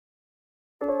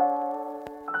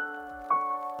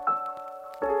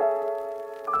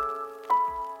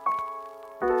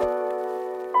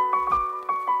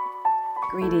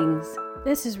Greetings.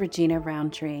 This is Regina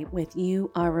Roundtree with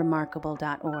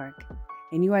youareremarkable.org,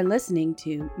 and you are listening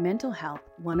to Mental Health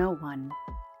 101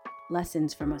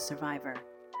 Lessons from a Survivor.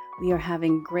 We are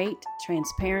having great,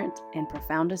 transparent, and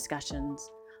profound discussions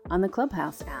on the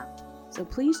Clubhouse app, so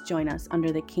please join us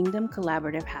under the Kingdom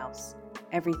Collaborative House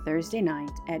every Thursday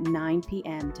night at 9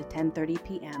 p.m. to 10:30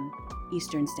 p.m.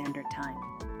 Eastern Standard Time.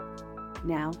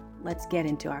 Now, let's get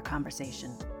into our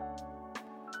conversation.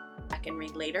 I can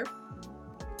read later.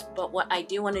 But what I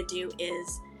do want to do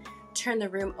is turn the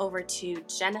room over to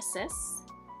Genesis.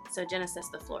 So Genesis,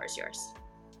 the floor is yours.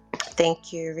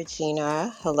 Thank you,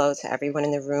 Regina. Hello to everyone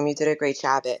in the room. You did a great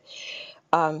job at,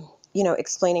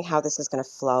 explaining how this is going to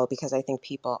flow, because I think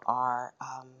people are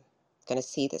going to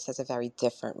see this as a very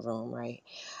different room, right?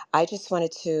 I just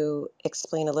wanted to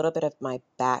explain a little bit of my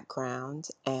background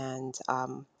and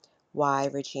why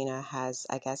Regina has,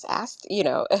 I guess, asked,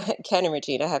 Ken and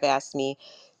Regina have asked me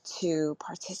to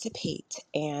participate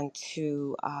and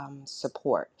to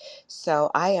support.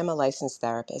 So I am a licensed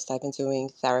therapist. I've been doing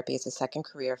therapy as a second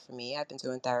career for me. I've been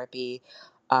doing therapy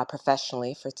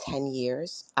professionally for 10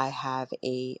 years. I have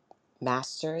a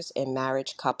master's in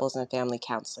marriage, couples, and family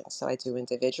counseling. So I do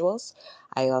individuals.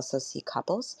 I also see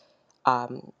couples,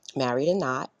 married and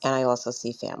not, and I also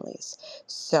see families.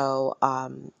 So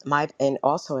and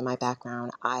also in my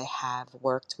background, I have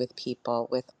worked with people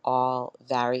with all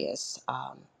various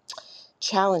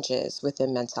challenges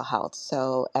within mental health.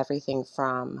 So everything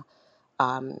from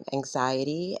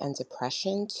anxiety and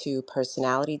depression to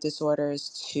personality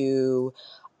disorders to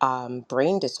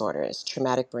brain disorders,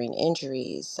 traumatic brain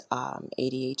injuries,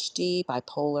 ADHD,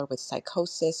 bipolar with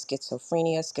psychosis,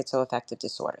 schizophrenia, schizoaffective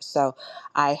disorder. So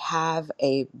I have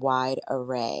a wide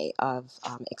array of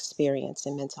experience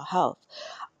in mental health.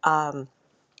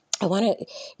 I want to,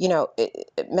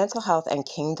 mental health and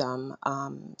kingdom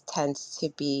tends to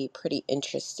be pretty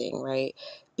interesting, right?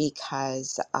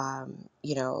 Because,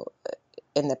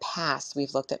 in the past,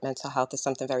 we've looked at mental health as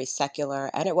something very secular,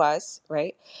 and it was,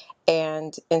 right?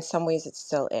 And in some ways, it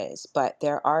still is. But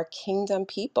there are kingdom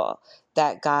people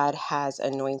that God has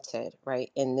anointed, right,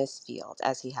 in this field,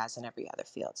 as He has in every other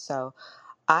field. So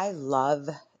I love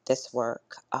this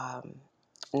work.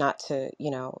 Not to,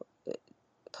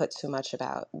 put too much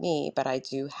about me, but I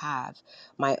do have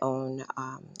my own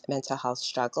mental health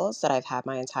struggles that I've had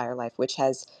my entire life, which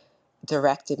has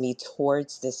directed me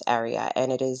towards this area. And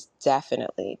it is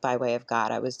definitely by way of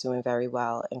God. I was doing very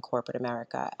well in corporate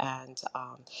America, and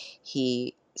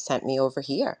He sent me over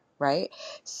here, right?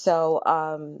 So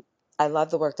I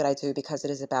love the work that I do because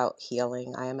it is about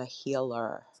healing. I am a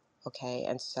healer. Okay.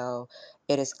 And so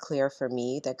it is clear for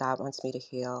me that God wants me to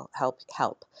heal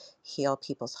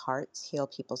people's hearts, heal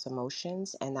people's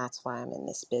emotions. And that's why I'm in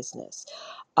this business.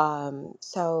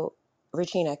 So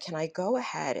Regina, can I go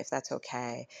ahead, if that's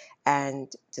okay,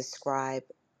 and describe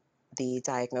the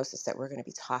diagnosis that we're going to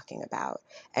be talking about,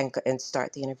 and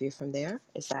start the interview from there?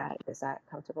 Is that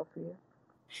comfortable for you?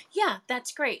 Yeah,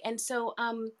 that's great. And so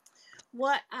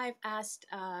what I've asked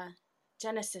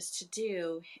Genesis to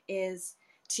do is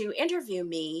to interview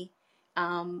me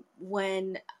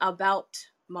when about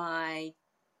my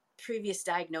previous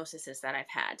diagnoses that I've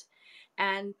had.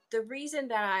 And the reason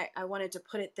that I wanted to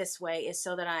put it this way is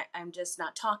so that I'm just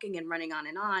not talking and running on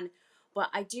and on, but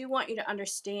I do want you to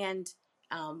understand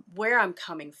where I'm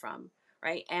coming from,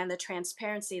 right? And the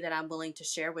transparency that I'm willing to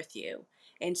share with you.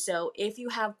 And so if you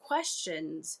have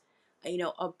questions,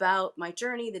 about my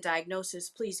journey, the diagnosis,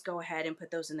 please go ahead and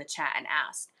put those in the chat and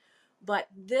ask. But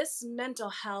this mental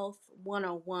health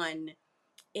 101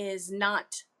 is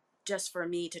not just for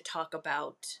me to talk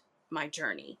about my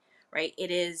journey, right?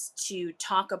 It is to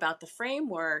talk about the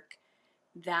framework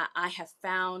that I have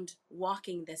found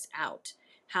walking this out,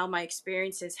 how my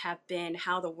experiences have been,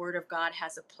 how the Word of God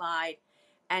has applied,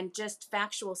 and just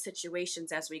factual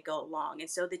situations as we go along. And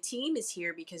so the team is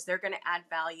here because they're going to add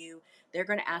value, they're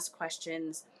going to ask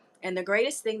questions. And the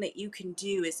greatest thing that you can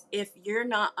do is, if you're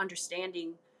not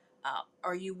understanding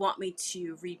or you want me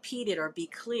to repeat it or be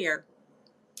clear,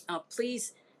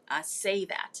 please say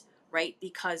that, right?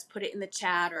 Because put it in the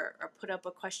chat, or put up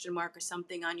a question mark or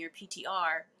something on your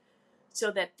PTR,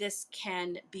 so that this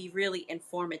can be really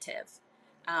informative.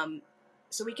 Um,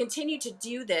 so we continue to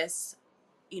do this,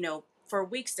 for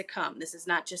weeks to come. This is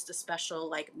not just a special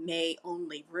like May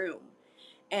only room.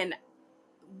 And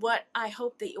what I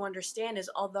hope that you understand is,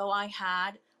 although I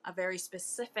had a very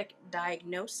specific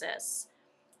diagnosis,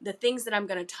 the things that I'm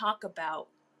going to talk about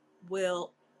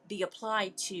will be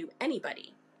applied to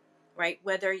anybody, right?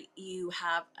 Whether you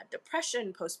have a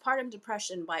depression, postpartum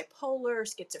depression, bipolar,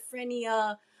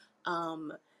 schizophrenia,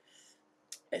 um,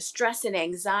 stress and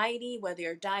anxiety, whether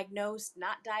you're diagnosed,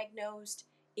 not diagnosed,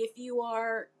 if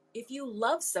you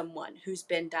love someone who's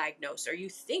been diagnosed or you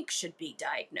think should be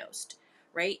diagnosed,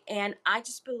 right? And I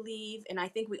just believe, and I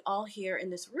think we all here in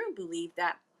this room believe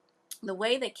that the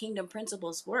way that kingdom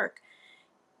principles work,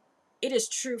 it is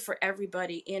true for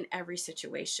everybody in every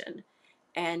situation.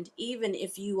 And even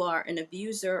if you are an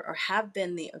abuser or have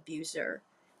been the abuser,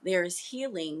 there is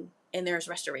healing and there's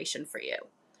restoration for you.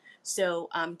 So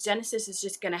Genesis is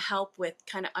just going to help with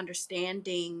kind of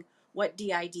understanding what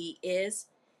DID is,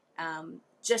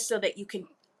 just so that you can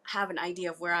have an idea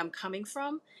of where I'm coming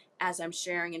from as I'm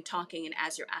sharing and talking and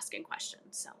as you're asking questions.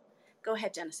 So go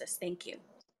ahead, Genesis. Thank you.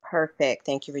 Perfect.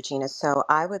 Thank you, Regina. So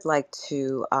I would like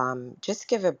to just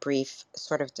give a brief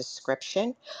sort of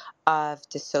description of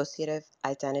dissociative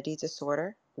identity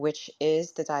disorder, which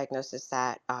is the diagnosis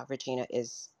that Regina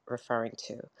is referring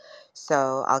to.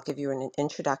 So I'll give you an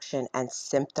introduction and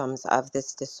symptoms of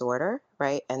this disorder,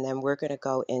 right? And then we're going to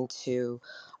go into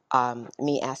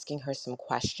me asking her some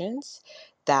questions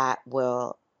that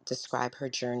will describe her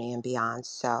journey and beyond.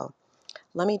 So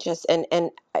let me just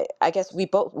I guess we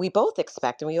both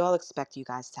expect, and we all expect you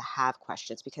guys to have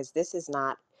questions, because this is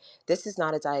not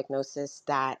a diagnosis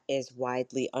that is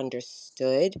widely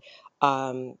understood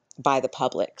by the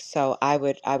public. So I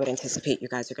would anticipate you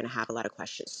guys are going to have a lot of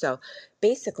questions. So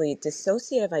basically,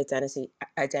 dissociative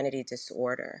identity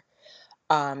disorder.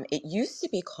 It used to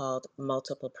be called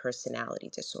multiple personality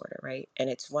disorder, right? And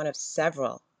it's one of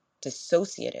several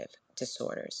dissociative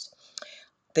disorders.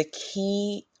 The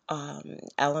key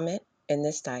element in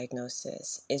this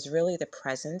diagnosis is really the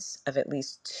presence of at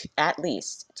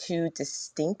least two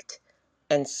distinct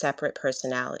and separate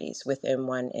personalities within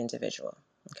one individual.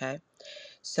 Okay,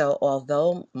 so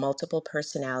although multiple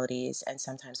personalities, and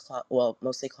sometimes called, well,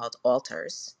 mostly called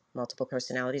alters, multiple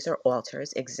personalities or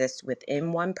alters exist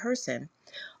within one person,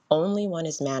 only one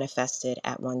is manifested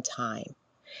at one time,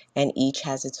 and each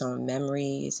has its own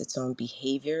memories, its own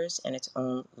behaviors, and its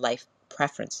own life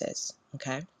preferences.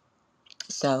 Okay,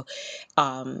 so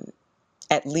um,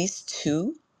 at least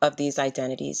two of these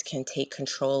identities can take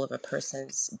control of a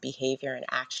person's behavior and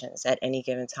actions at any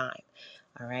given time.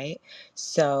 All right,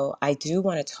 so I do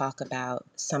want to talk about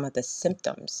some of the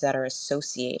symptoms that are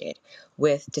associated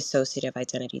with dissociative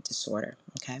identity disorder.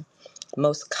 Okay,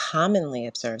 most commonly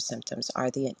observed symptoms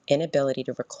are the inability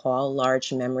to recall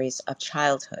large memories of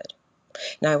childhood.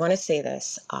 Now, I want to say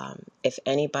this. If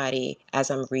anybody,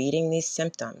 as I'm reading these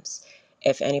symptoms,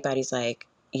 if anybody's like,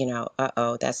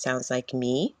 uh-oh, that sounds like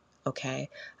me, okay,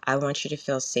 I want you to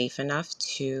feel safe enough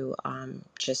to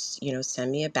just,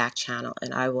 send me a back channel,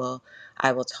 and I will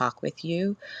talk with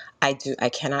you. I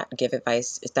cannot give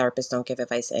advice. Therapists don't give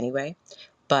advice anyway,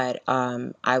 but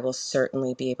I will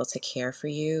certainly be able to care for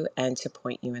you and to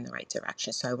point you in the right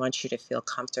direction. So I want you to feel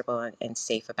comfortable and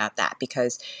safe about that,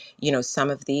 because, some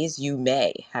of these you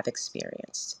may have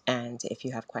experienced. And if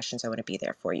you have questions, I want to be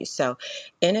there for you. So,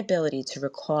 inability to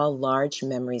recall large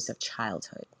memories of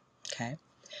childhood, okay?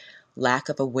 Lack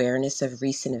of awareness of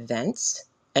recent events.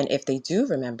 And if they do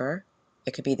remember,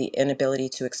 it could be the inability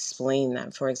to explain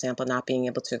them. For example, not being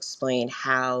able to explain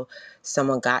how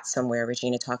someone got somewhere.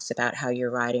 Regina talks about how you're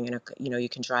riding you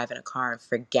can drive in a car and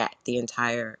forget the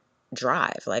entire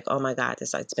drive. Like, oh my God,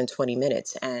 it's been 20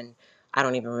 minutes and I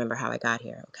don't even remember how I got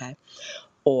here. Okay.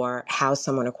 Or how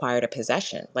someone acquired a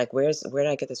possession. Like, where did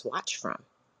I get this watch from?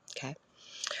 Okay.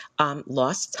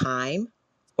 Lost time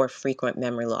or frequent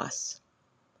memory loss,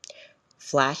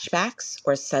 flashbacks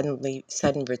or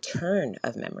sudden return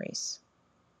of memories,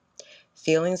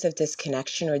 feelings of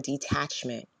disconnection or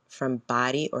detachment from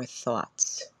body or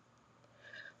thoughts,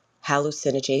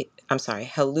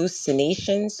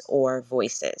 hallucinations or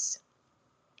voices,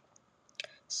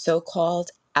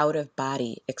 so-called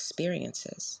out-of-body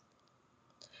experiences,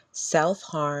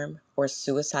 self-harm or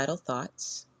suicidal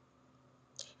thoughts,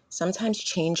 sometimes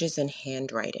changes in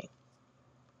handwriting,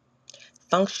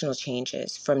 functional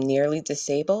changes from nearly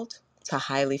disabled to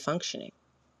highly functioning.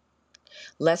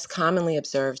 Less commonly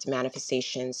observed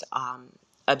manifestations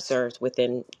observed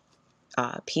within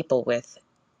people with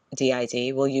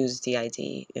DID. We'll use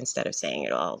DID instead of saying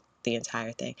it all, the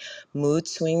entire thing. Mood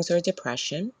swings or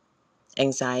depression,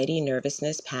 anxiety,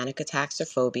 nervousness, panic attacks or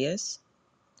phobias,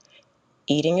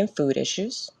 eating and food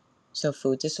issues, so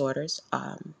food disorders,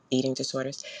 eating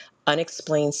disorders,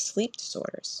 unexplained sleep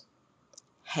disorders,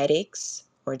 headaches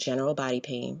or general body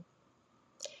pain,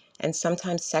 and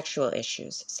sometimes sexual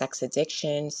issues, sex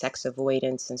addiction, sex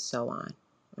avoidance, and so on.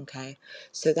 Okay,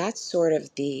 so that's sort of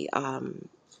the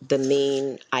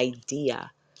main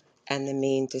idea and the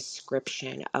main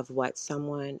description of what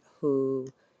someone who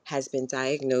has been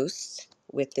diagnosed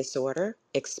with disorder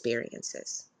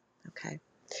experiences. Okay.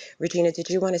 Regina, did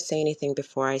you want to say anything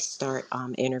before I start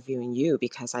interviewing you?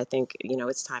 Because I think,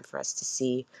 it's time for us to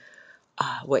see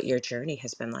what your journey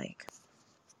has been like.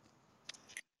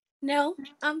 No,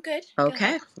 I'm good. Go ahead.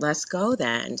 Okay, let's go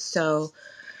then. So,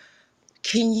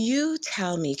 can you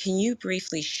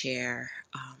briefly share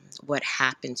what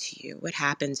happened to you? What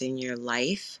happened in your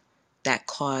life that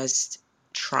caused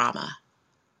trauma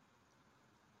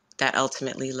that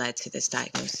ultimately led to this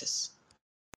diagnosis?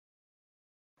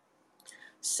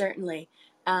 Certainly.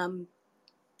 Um,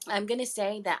 I'm going to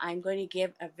say that I'm going to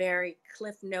give a very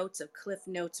Cliff Notes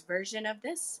version of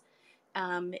this.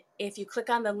 If you click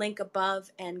on the link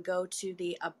above and go to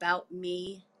the About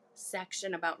Me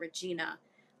section about Regina,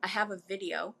 I have a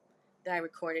video that I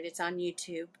recorded. It's on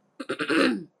YouTube.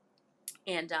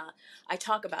 And I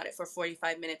talk about it for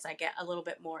 45 minutes. I get a little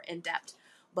bit more in depth.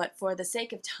 But for the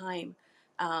sake of time,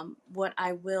 what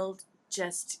I will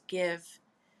just give.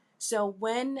 So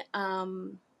when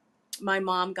my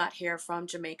mom got here from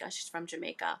Jamaica, she's from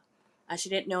Jamaica. She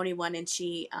didn't know anyone, and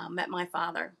she met my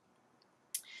father.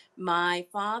 My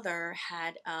father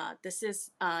had, this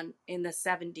is in the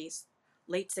 70s,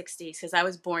 late 60s, because I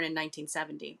was born in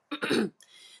 1970.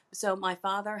 So my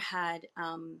father had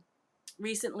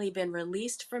recently been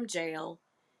released from jail.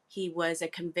 He was a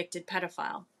convicted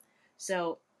pedophile.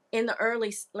 So in the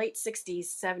late 60s,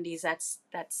 70s, that's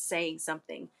saying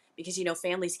something, because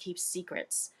families keep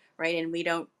secrets, right? And we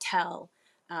don't tell,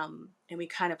 and we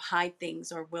kind of hide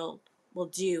things, or will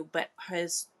do. But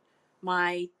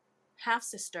my half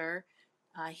sister,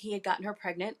 he had gotten her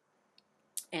pregnant,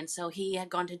 and so he had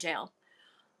gone to jail.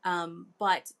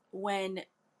 But when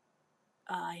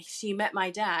she met my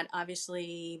dad,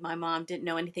 obviously my mom didn't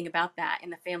know anything about that,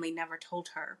 and the family never told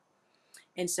her.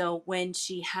 And so when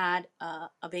she had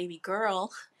a baby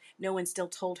girl, no one still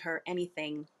told her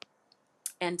anything.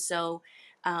 And so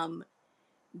um,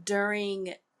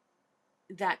 during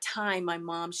that time, my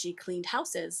mom, she cleaned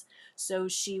houses. So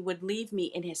she would leave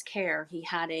me in his care. He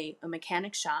had a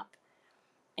mechanic shop.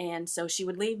 And so she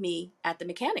would leave me at the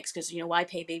mechanics, because, why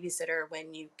pay babysitter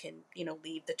when you can,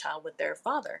 leave the child with their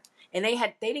father? And they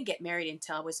didn't get married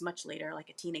until I was much later, like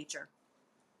a teenager.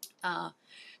 Uh,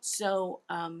 so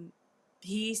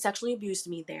he sexually abused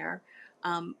me there.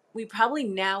 We probably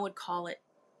now would call it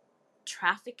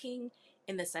trafficking,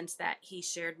 in the sense that he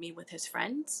shared me with his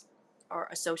friends or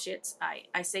associates.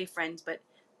 I say friends, but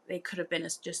they could have been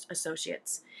just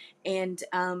associates. And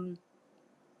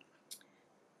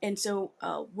so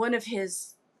one of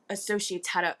his associates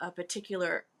had a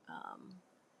particular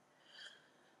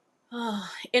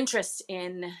interest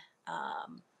in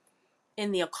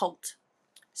the occult.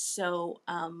 So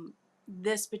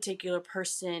this particular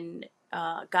person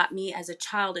got me as a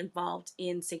child involved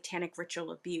in satanic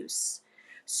ritual abuse.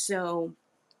 So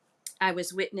I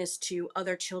was witness to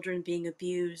other children being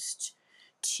abused,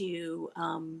 to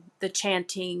the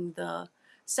chanting, the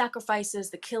sacrifices,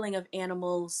 the killing of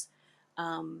animals,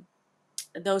 um,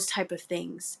 those type of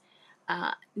things.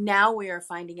 Now we are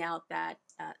finding out that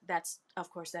that's, of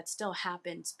course, that still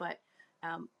happens, but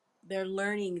um, they're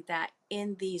learning that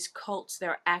in these cults,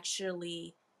 they're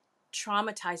actually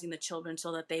traumatizing the children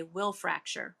so that they will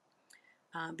fracture.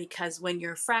 Because when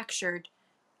you're fractured,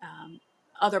 um,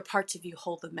 other parts of you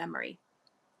hold the memory.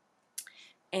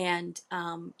 And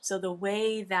so the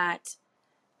way that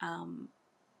um,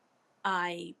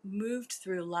 I moved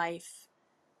through life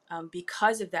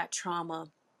because of that trauma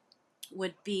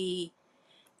would be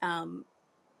um,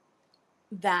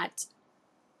 that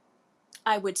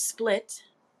I would split,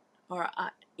 or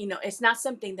it's not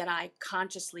something that I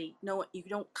consciously know. You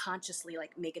don't consciously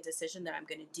like make a decision that I'm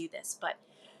going to do this, but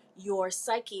your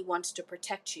psyche wants to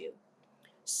protect you.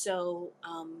 So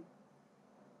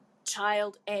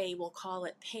child A, will call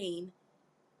it pain.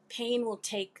 Pain will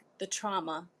take the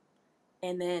trauma,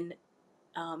 and then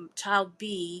child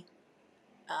B,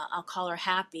 I'll call her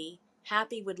Happy.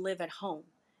 Happy would live at home,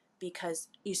 because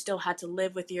you still had to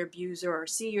live with your abuser or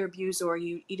see your abuser, or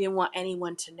you didn't want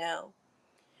anyone to know.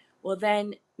 Well,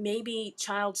 then maybe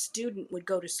child student would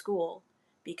go to school,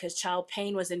 because child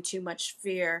pain was in too much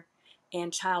fear,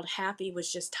 and child happy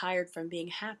was just tired from being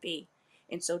happy.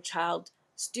 And so child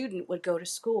student would go to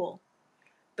school.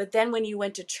 But then when you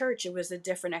went to church, it was a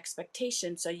different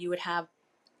expectation. So you would have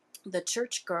the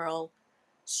church girl,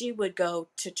 she would go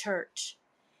to church.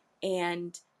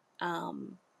 And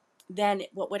um, then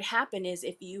what would happen is,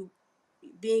 if you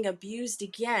being abused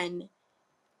again,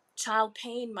 child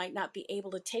pain might not be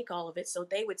able to take all of it, so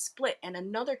they would split and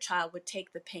another child would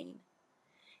take the pain.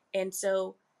 And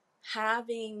so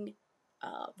having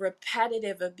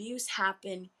repetitive abuse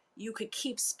happen, you could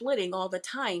keep splitting all the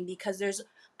time, because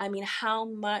how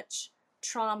much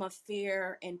trauma,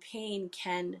 fear, and pain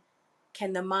can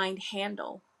the mind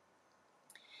handle?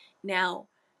 Now,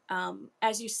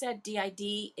 as you said,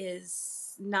 DID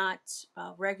is not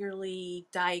regularly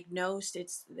diagnosed.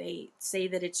 They say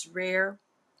that it's rare.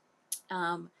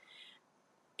 Um,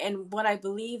 and what I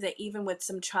believe, that even with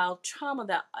some child trauma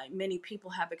that many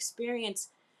people have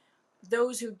experienced,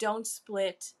 those who don't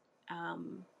split,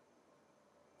 um,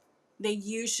 they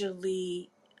usually,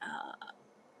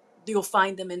 you'll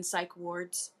find them in psych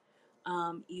wards.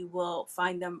 You will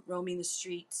find them roaming the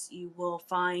streets. You will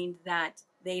find that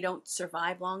they don't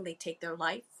survive long. They take their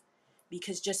life,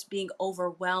 because just being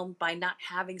overwhelmed by not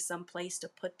having some place to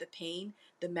put the pain,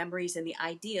 the memories, and the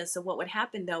ideas. So what would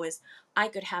happen though is I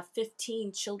could have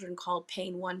 15 children called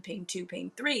pain 1, pain 2,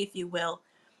 pain 3, if you will,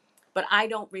 but I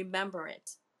don't remember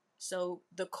it. So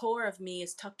the core of me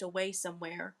is tucked away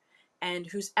somewhere, and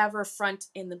who's ever front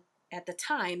at the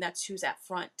time, that's who's at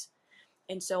front.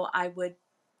 And so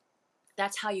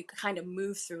that's how you kind of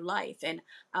move through life. And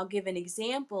I'll give an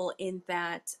example in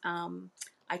that,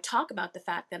 I talk about the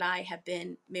fact that I have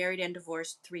been married and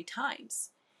divorced 3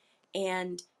 times.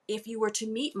 And if you were to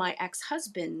meet my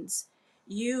ex-husbands,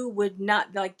 you would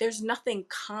not, like, there's nothing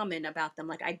common about them.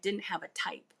 Like, I didn't have a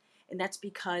type. And that's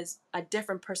because a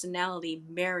different personality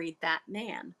married that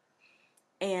man.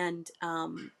 And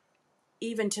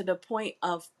even to the point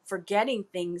of forgetting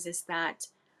things, is that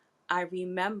I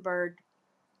remembered,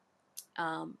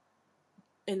 um,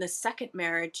 in the second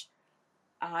marriage,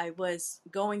 I was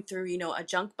going through, a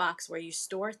junk box where you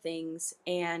store things,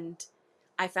 and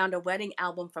I found a wedding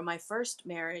album from my first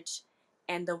marriage,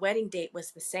 and the wedding date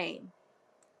was the same.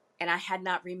 And I had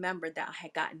not remembered that I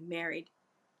had gotten married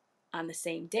on the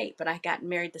same date, but I got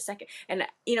married the second. And,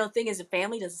 thing is, the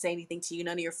family doesn't say anything to you.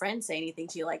 None of your friends say anything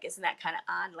to you. Like, isn't that kind of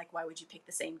odd? Like, why would you pick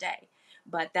the same day?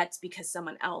 But that's because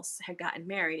someone else had gotten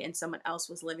married and someone else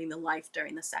was living the life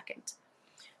during the second.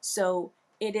 So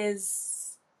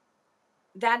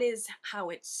that is how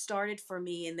it started for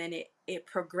me, and then it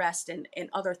progressed, and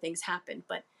other things happened,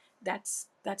 but that's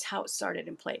how it started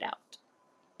and played out.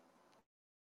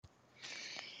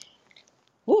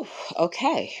 Ooh,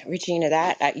 okay, Regina,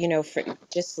 that, for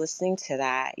just listening to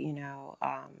that,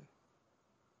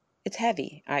 it's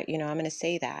heavy. I'm going to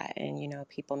say that, and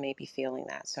people may be feeling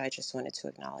that, so I just wanted to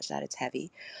acknowledge that it's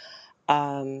heavy.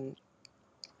 Um,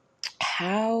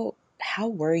 how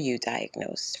were you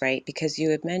diagnosed, right? Because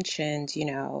you had mentioned,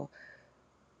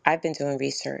 I've been doing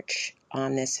research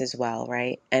on this as well,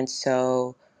 right? And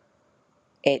so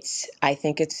I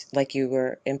think it's like you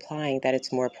were implying, that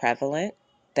it's more prevalent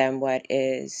than what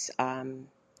is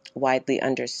widely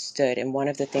understood. And one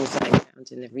of the things that I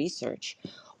found in the research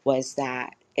was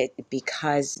that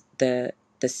because the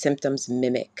symptoms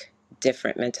mimic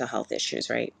different mental health issues,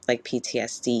 right? Like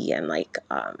PTSD and like,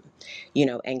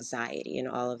 anxiety and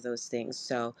all of those things.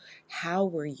 So how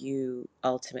were you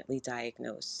ultimately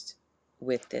diagnosed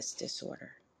with this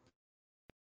disorder?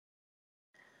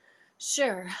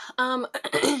 Sure.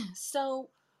 So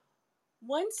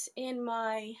once in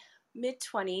my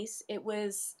mid-20s, it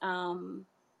was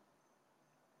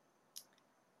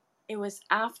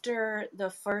after the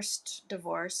first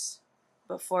divorce,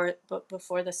 before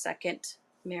the second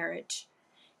marriage.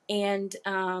 And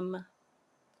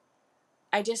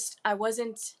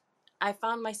I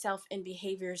found myself in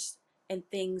behaviors and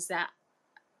things that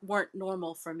weren't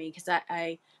normal for me, because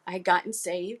I had gotten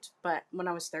saved, but when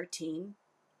I was 13,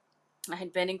 I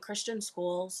had been in Christian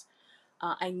schools.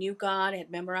 I knew God, I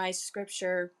had memorized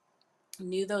scripture,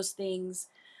 knew those things.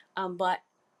 But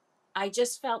I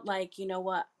just felt like, you know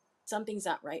what, something's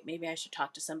not right. Maybe I should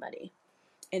talk to somebody.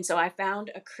 And so I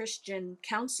found a Christian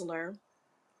counselor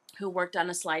who worked on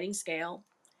a sliding scale.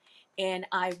 And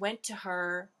I went to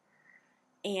her,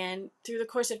 and through the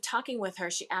course of talking with her,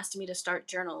 she asked me to start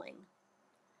journaling.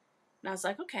 And I was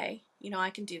like, okay, I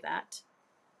can do that.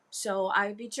 So I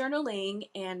would be journaling,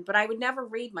 but I would never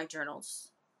read my journals.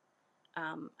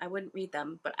 I wouldn't read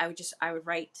them, but I would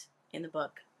write in the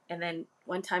book. And then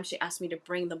one time she asked me to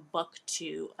bring the book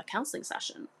to a counseling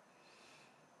session.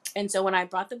 And so when I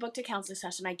brought the book to counseling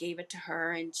session, I gave it to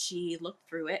her, and she looked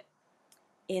through it.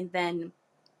 And then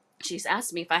she's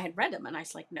asked me if I had read them, and I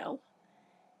was like, no.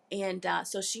 And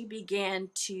so she began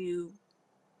to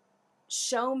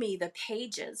show me the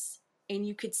pages, and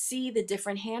you could see the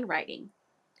different handwriting.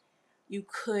 You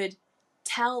could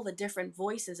tell the different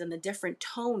voices and the different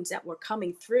tones that were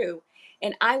coming through.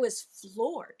 And I was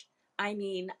floored. I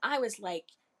was like,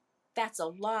 that's a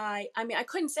lie. I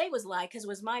couldn't say it was a lie, because it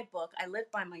was my book. I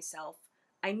lived by myself.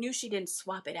 I knew she didn't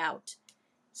swap it out.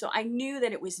 So I knew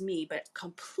that it was me, but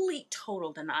complete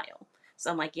total denial.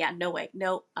 So I'm like, yeah, no way.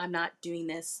 No, I'm not doing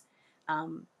this.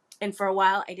 Um, and for a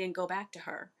while, I didn't go back to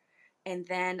her. And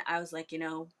then I was like,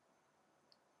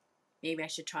 maybe I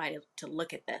should try to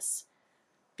look at this,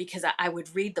 because I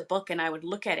would read the book and I would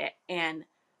look at it and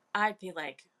I'd be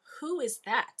like, who is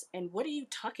that? And what are you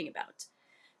talking about?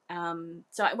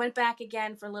 So I went back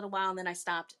again for a little while and then I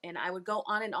stopped, and I would go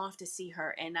on and off to see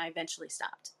her, and I eventually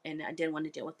stopped and I didn't want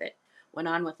to deal with it. Went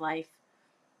on with life.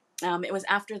 It was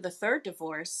after the third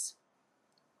divorce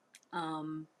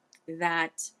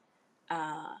that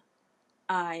uh,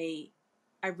 I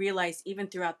I realized, even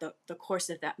throughout the course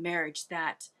of that marriage,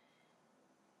 that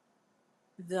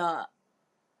the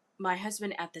my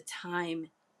husband at the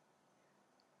time,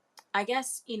 I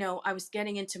guess, I was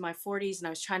getting into my 40s and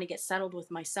I was trying to get settled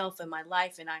with myself and my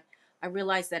life. And I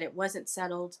realized that it wasn't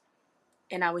settled,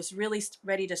 and I was really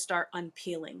ready to start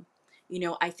unpeeling.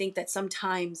 I think that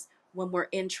sometimes when we're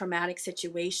in traumatic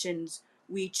situations,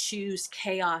 we choose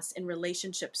chaos in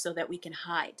relationships so that we can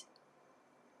hide.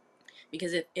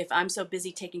 Because if I'm so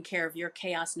busy taking care of your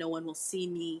chaos, no one will see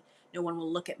me, no one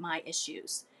will look at my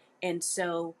issues. And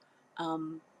so,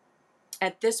 um,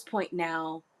 at this point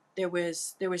now, there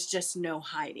was just no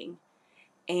hiding.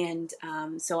 And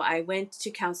so I went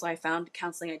to counseling. I found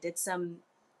counseling. I did some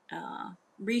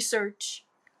research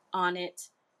on it.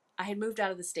 I had moved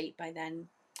out of the state by then,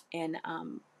 and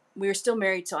we were still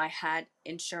married, so I had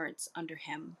insurance under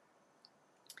him.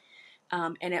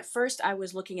 And at first, I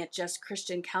was looking at just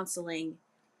Christian counseling,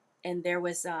 and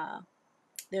there's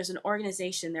an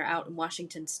organization. They're out in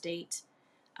Washington State,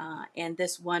 and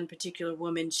this one particular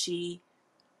woman, she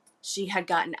had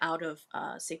gotten out of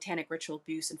satanic ritual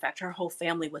abuse. In fact, her whole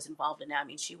family was involved in it. I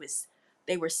mean,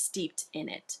 they were steeped in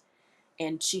it,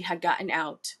 and she had gotten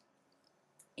out,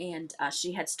 and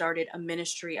she had started a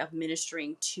ministry of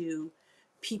ministering to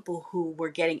people who were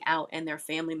getting out and their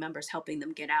family members, helping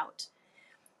them get out.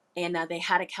 And they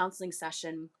had a counseling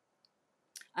session.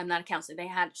 I'm not a counselor.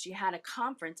 She had a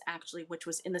conference actually, which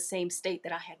was in the same state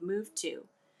that I had moved to.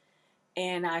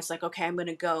 And I was like, okay, I'm going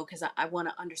to go because I want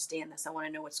to understand this. I want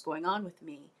to know what's going on with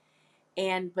me.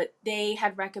 But they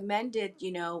had recommended,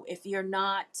 if you're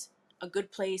not a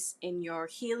good place in your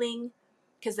healing,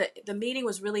 because the meeting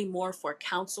was really more for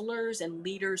counselors and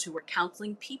leaders who were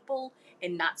counseling people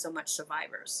and not so much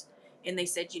survivors. And they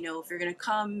said, if you're going to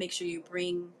come, make sure you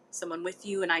bring someone with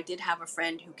you. And I did have a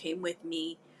friend who came with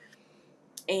me,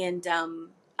 and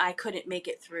I couldn't make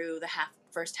it through the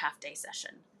first half day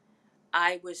session.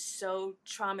 I was so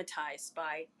traumatized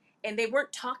by, and they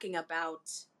weren't talking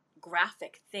about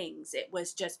graphic things. It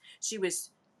was just, she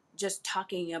was just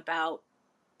talking about,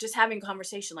 just having a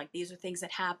conversation like, these are things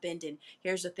that happened and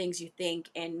here's the things you think.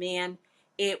 And man,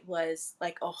 it was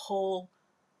like a whole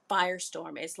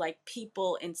firestorm. It's like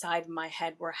people inside my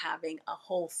head were having a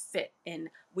whole fit, and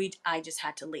I just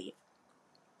had to leave.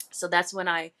 So that's when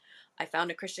I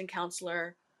found a Christian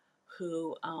counselor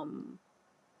who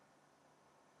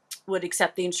would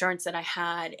accept the insurance that I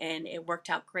had, and it worked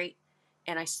out great.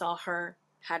 And I saw her,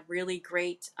 had really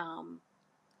great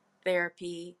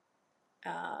therapy,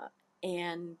 uh,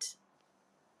 and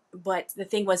but the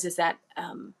thing was is that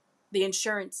the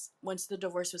insurance, once the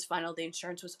divorce was final, the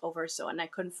insurance was over. So, and I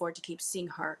couldn't afford to keep seeing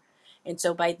her, and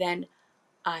so by then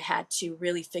I had to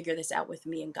really figure this out with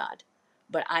me and God.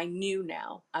 But I knew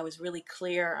now, I was really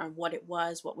clear on what it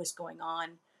was, what was going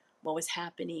on, what was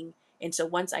happening. And so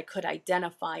once I could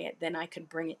identify it, then I could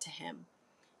bring it to him.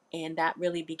 And that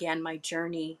really began my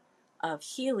journey of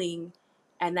healing.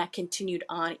 And that continued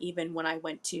on even when I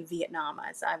went to Vietnam,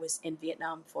 as I was in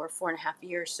Vietnam for 4.5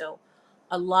 years. So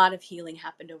a lot of healing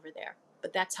happened over there.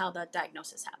 But that's how the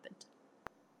diagnosis happened.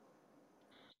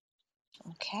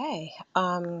 Okay.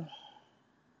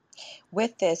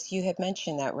 With this, you had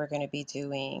mentioned that we're going to be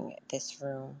doing this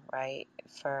room, right,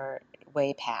 for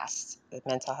way past the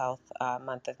mental health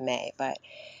month of May. But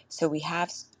so we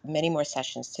have many more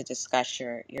sessions to discuss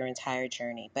your entire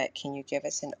journey. But can you give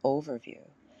us an overview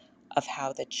of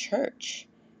how the church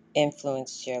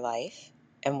influenced your life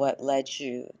and what led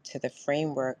you to the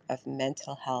framework of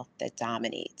mental health that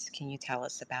dominates? Can you tell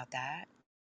us about that?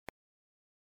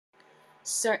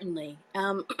 Certainly.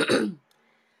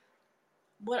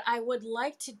 What I would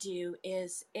like to do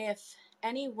is, if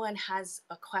anyone has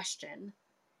a question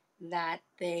that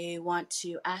they want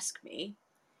to ask me,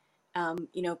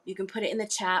 you can put it in the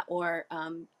chat, or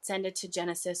send it to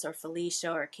Genesis or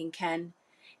Felicia or King Ken,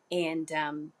 and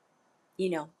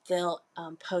they'll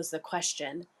pose the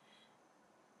question.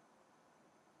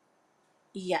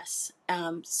 Yes.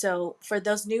 So for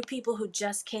those new people who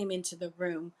just came into the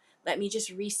room, let me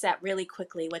just reset really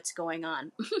quickly what's going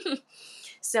on.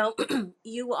 So,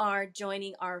 you are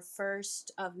joining our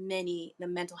first of many, the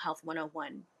Mental Health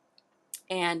 101.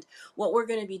 And what we're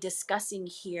going to be discussing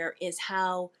here is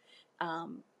how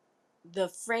um, the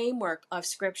framework of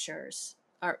scriptures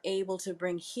are able to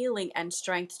bring healing and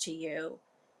strength to you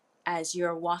as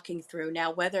you're walking through.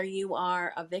 Now, whether you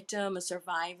are a victim, a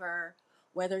survivor,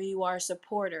 whether you are a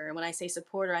supporter, and when I say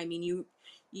supporter, I mean you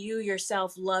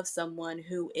yourself love someone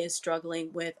who is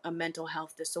struggling with a mental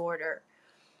health disorder,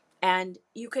 and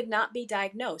you could not be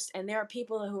diagnosed. And there are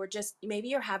people who are just, maybe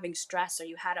you're having stress or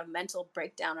you had a mental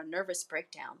breakdown, a nervous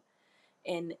breakdown,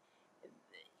 and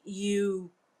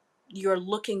you you're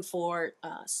looking for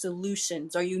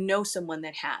solutions, or you know someone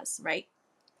that has, right?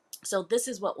 So this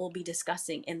is what we'll be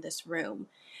discussing in this room.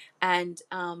 And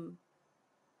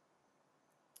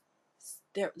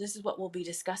this is what we'll be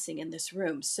discussing in this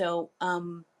room. So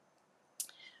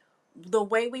the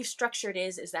way we've structured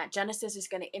is that Genesis is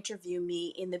going to interview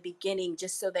me in the beginning,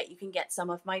 just so that you can get some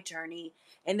of my journey,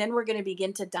 and then we're going to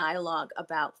begin to dialogue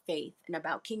about faith and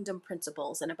about kingdom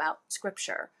principles and about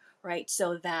scripture, right?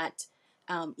 So that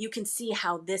you can see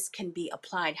how this can be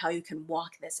applied, how you can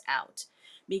walk this out,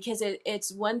 because it's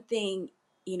one thing,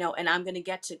 and I'm going to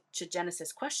get to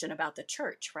Genesis' question about the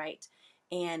church, right?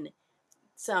 And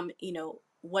some,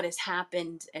 what has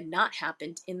happened and not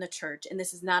happened in the church. And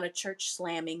this is not a church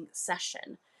slamming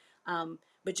session,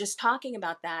 but just talking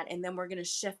about that. And then we're going to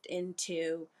shift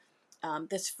into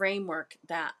this framework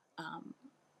that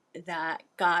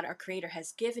God, our Creator,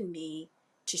 has given me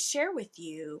to share with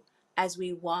you as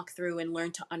we walk through and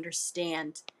learn to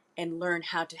understand and learn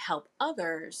how to help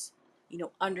others,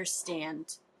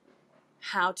 understand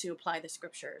how to apply the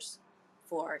scriptures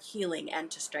for healing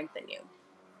and to strengthen you.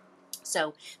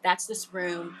 So that's this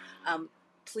room.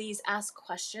 Please ask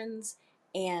questions,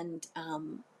 and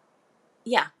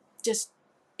yeah, just,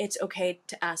 it's okay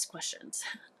to ask questions.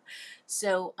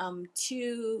 So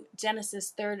to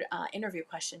Genesis' third interview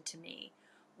question to me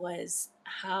was,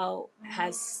 how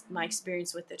has my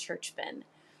experience with the church been?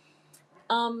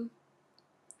 Um,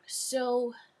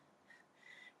 so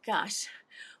gosh,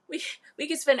 we we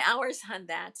could spend hours on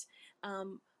that,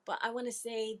 but I want to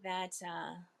say that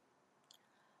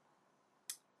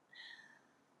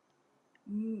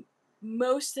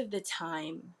most of the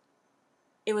time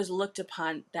it was looked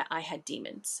upon that I had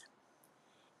demons.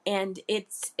 And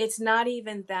it's not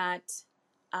even that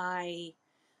I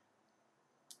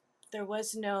there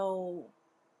was no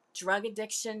drug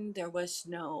addiction, there was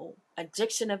no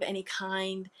addiction of any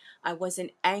kind. I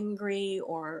wasn't angry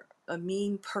or a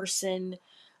mean person.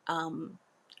 Um,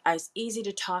 I was easy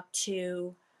to talk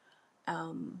to.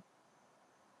 Um,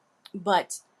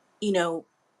 but you know,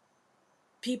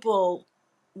 people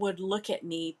would look at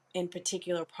me, in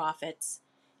particular prophets,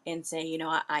 and say,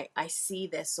 I see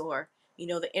this, or,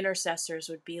 the intercessors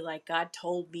would be like, God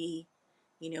told me,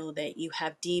 that you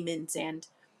have demons. And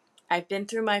I've been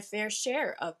through my fair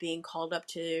share of being called up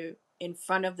to in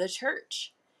front of the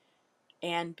church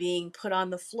and being put on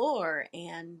the floor,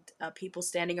 and people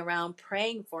standing around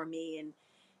praying for me,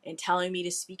 and telling me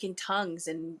to speak in tongues,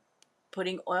 and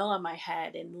putting oil on my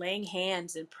head and laying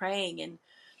hands and praying. And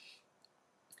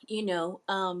you know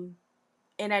um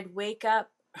and I'd wake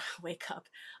up,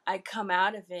 I'd come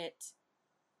out of it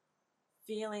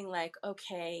feeling like,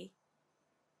 okay,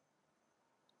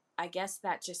 I guess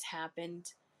that just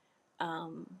happened.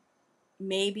 Um,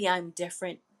 Maybe I'm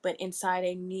different, but inside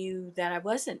I knew that I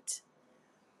wasn't.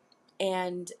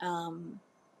 And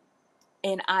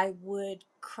I would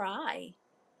cry.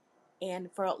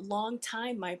 And for a long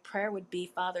time, my prayer would be,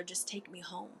 Father, just take me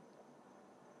home.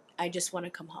 I just want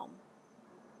to come home.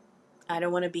 I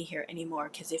don't want to be here anymore,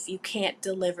 because if you can't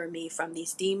deliver me from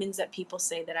these demons that people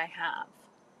say that I have,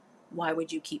 why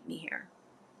would you keep me here?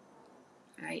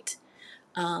 Right?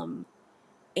 Um,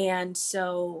 and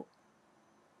so,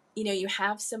 you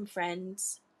have some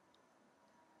friends,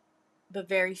 but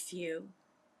very few.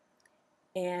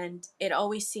 And it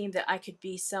always seemed that I could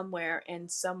be somewhere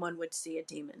and someone would see a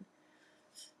demon,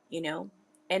 you know?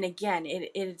 And again,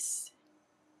 it is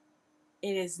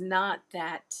not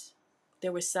that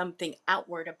there was something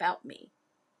outward about me.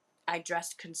 I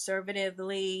dressed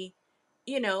conservatively,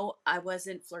 I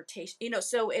wasn't flirtatious,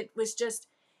 so it was just,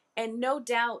 and no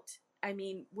doubt, I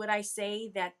mean, would I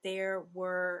say that there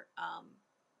were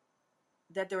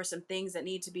some things that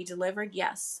need to be delivered?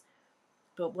 Yes.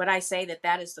 But would I say that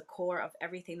that is the core of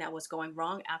everything that was going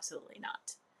wrong? Absolutely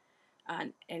not.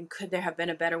 And could there have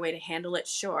been a better way to handle it?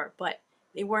 Sure. But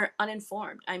they weren't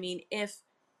uninformed. I mean, if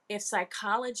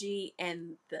psychology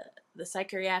and the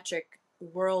psychiatric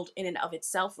world in and of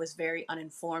itself was very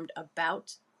uninformed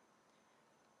about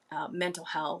mental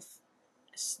health,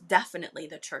 definitely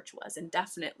the church was, and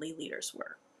definitely leaders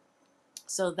were.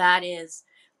 So that is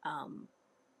um,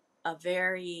 a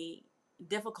very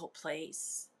difficult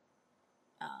place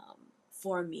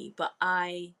for me. But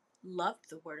I loved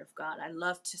the Word of God. I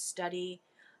loved to study.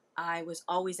 I was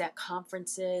always at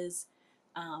conferences.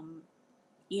 Um,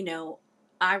 you know,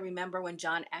 I remember when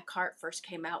John Eckhart first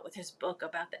came out with his book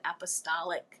about the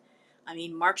apostolic. I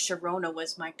mean, Mark Sharona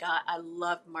was my God. I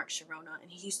loved Mark Sharona.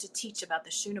 And he used to teach about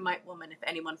the Shunammite woman, if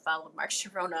anyone followed Mark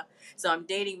Sharona. So I'm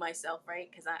dating myself, right?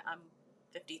 Because I'm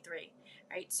 53,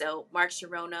 right? So Mark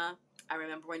Sharona, I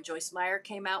remember when Joyce Meyer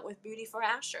came out with Beauty for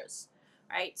Ashes,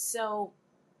 right? So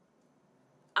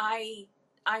I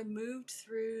I moved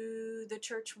through the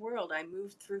church world. I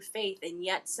moved through faith, and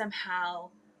yet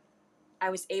somehow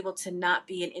I was able to not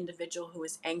be an individual who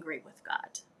was angry with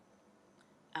God.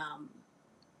 Um,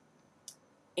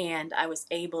 and I was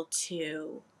able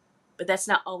to, but that's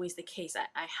not always the case.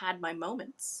 I had my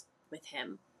moments with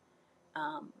Him.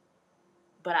 Um,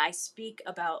 but I speak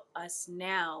about us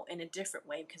now in a different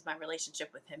way because my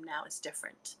relationship with Him now is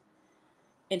different.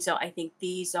 And so I think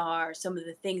these are some of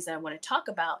the things that I want to talk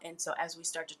about. And so as we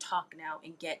start to talk now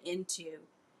and get into,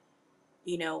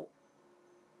 you know,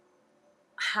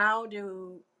 how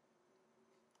do,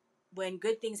 when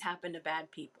good things happen to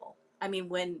bad people, I mean,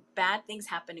 when bad things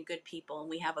happen to good people and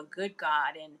we have a good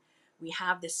God and we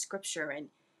have this scripture and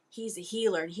He's a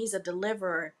healer and He's a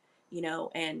deliverer,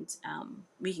 and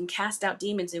we can cast out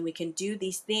demons and we can do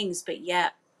these things, but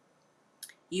yet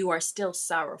you are still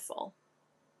sorrowful,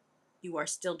 you are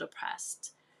still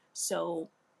depressed. So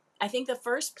I think the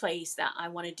first place that I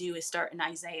want to do is start in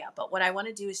Isaiah. But what I want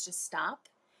to do is just stop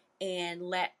and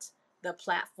let the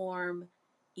platform,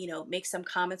 make some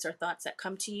comments or thoughts that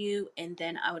come to you. And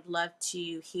then I would love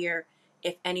to hear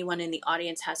if anyone in the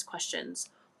audience has questions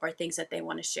or things that they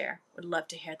want to share. Would love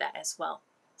to hear that as well.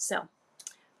 So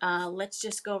let's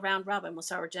just go round robin. We'll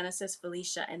start with Genesis,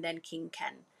 Felicia, and then King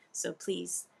Ken. So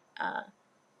please, uh,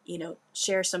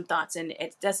 share some thoughts. And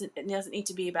it doesn't need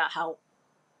to be about how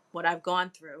what I've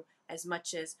gone through as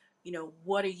much as,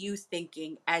 what are you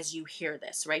thinking as you hear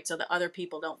this, right? So that other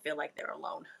people don't feel like they're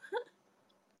alone.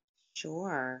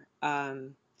 Sure.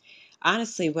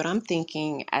 Honestly, what I'm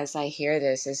thinking as I hear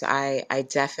this is I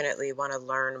definitely want to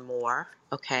learn more,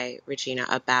 okay, Regina,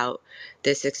 about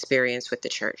this experience with the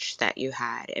church that you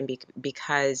had. And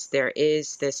because there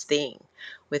is this thing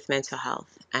with mental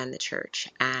health and the church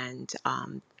and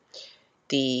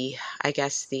the, I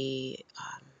guess, the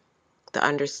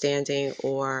understanding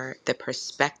or the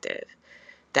perspective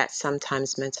that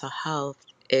sometimes mental health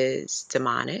is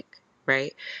demonic,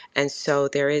 right? And so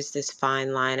there is this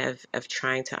fine line of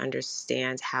trying to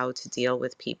understand how to deal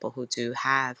with people who do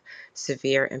have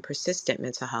severe and persistent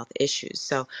mental health issues.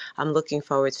 So I'm looking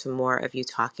forward to more of you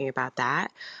talking about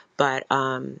that. But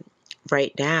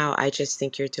right now, I just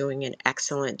think you're doing an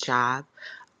excellent job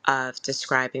of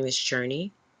describing this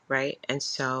journey, right? And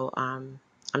so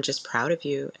I'm just proud of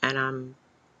you, and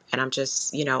I'm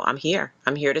just, I'm here.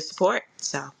 I'm here to support.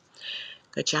 So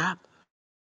good job.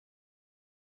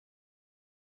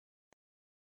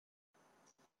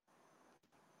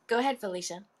 Go ahead,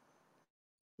 Felicia.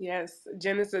 Yes,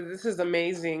 Genesis, this is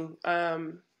amazing.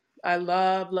 I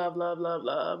love, love, love, love,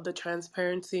 love the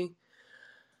transparency.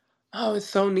 Oh, it's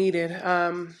so needed.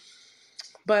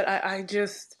 But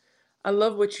I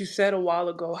love what you said a while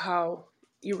ago, how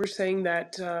you were saying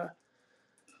that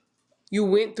you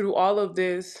went through all of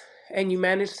this and you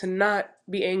managed to not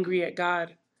be angry at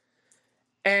God.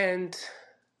 And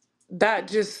that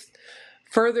just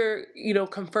further,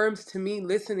 confirms to me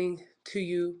listening to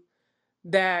you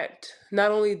that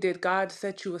not only did God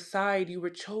set you aside, you were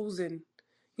chosen.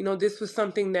 This was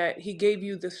something that He gave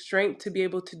you the strength to be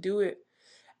able to do it,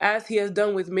 as He has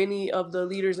done with many of the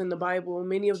leaders in the Bible,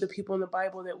 many of the people in the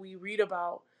Bible that we read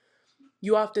about.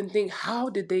 You often think, how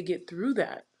did they get through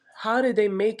that? How did they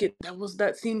make it?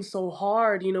 That seems so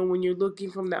hard, when you're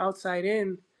looking from the outside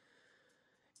in.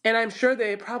 And I'm sure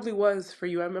that it probably was for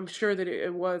you. I'm sure that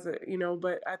it was,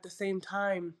 but at the same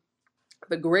time,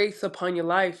 the grace upon your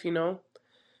life,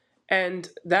 and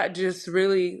that just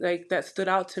really, like, that stood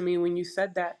out to me when you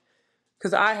said that,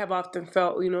 because I have often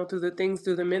felt,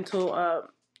 through the mental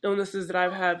illnesses that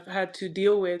I've had to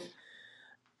deal with.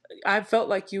 I've felt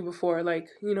like you before, like,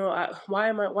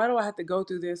 why do I have to go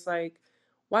through this? Like,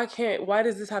 why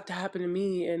does this have to happen to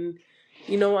me? And,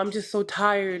 I'm just so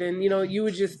tired. And, you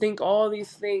would just think all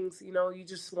these things, you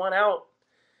just want out.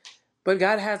 But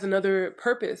God has another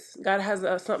purpose. God has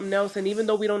something else. And even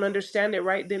though we don't understand it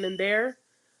right then and there,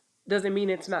 doesn't mean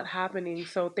it's not happening.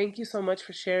 So thank you so much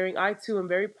for sharing. I too am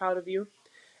very proud of you.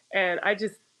 And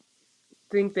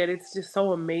think that it's just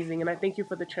so amazing. And I thank you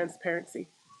for the transparency.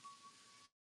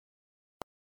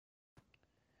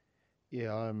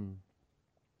 Yeah, I'm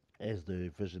as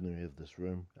the visionary of this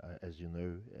room. As you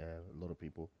know,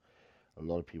 a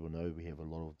lot of people know we have a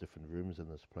lot of different rooms in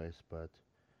this place. But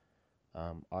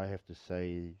I have to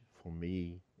say, for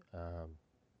me, um,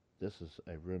 this is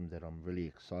a room that I'm really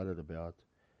excited about.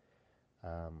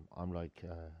 I'm like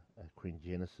Queen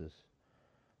Genesis.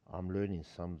 I'm learning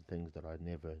some things that I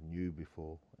never knew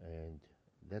before, and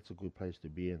that's a good place to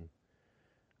be in.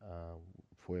 Um,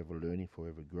 Forever learning,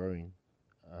 forever growing.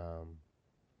 Um,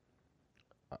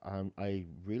 I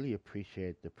really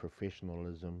appreciate the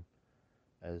professionalism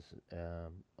as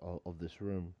of this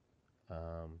room,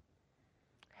 um,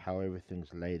 how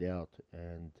everything's laid out,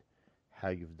 and how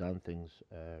you've done things,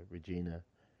 Regina,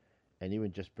 and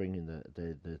even just bringing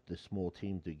the small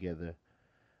team together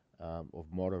of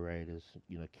moderators,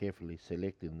 carefully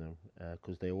selecting them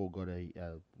because they all got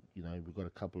we've got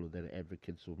a couple of that are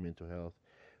advocates of mental health.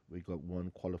 We got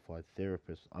one qualified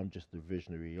therapist. I'm just the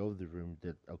visionary of the room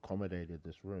that accommodated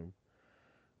this room,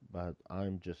 but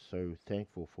I'm just so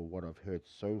thankful for what I've heard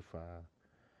so far.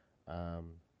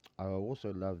 Um, I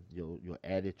also love your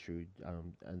attitude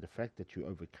and the fact that you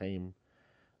overcame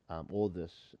all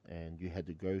this and you had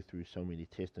to go through so many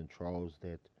tests and trials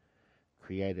that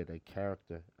created a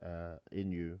character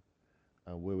in you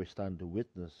where we're starting to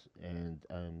witness and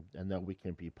now we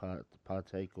can be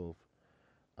partake of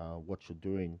what you're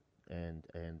doing and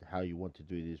how you want to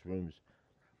do these rooms.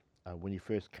 When you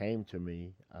first came to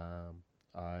me,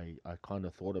 I kind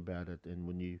of thought about it, and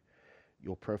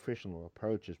your professional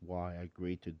approach is why I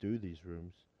agreed to do these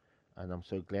rooms, and I'm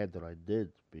so glad that I did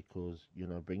because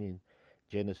bringing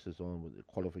Genesis on with the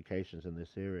qualifications in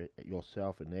this area,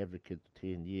 yourself an advocate for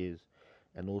 10 years,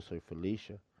 and also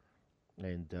Felicia,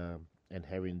 and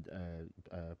having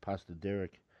Pastor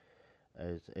Derek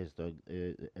as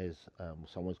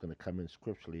someone's going to come in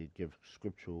scripturally give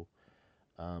scriptural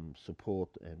support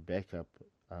and backup.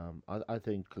 I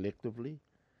think collectively,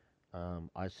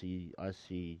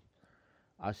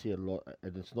 I see a lot,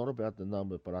 and it's not about the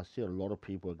number, but I see a lot of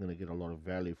people are going to get a lot of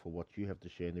value for what you have to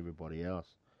share and everybody else.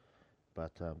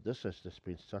 But this has just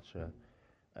been such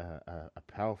a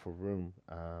powerful room.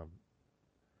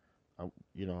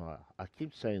 I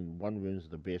keep saying one room is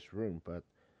the best room, but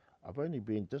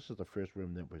this is the first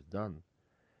room that we've done,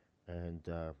 and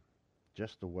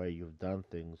just the way you've done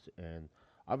things, and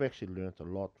I've actually learned a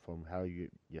lot from how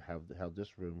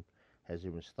this room has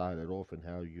even started off and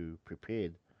how you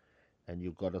prepared and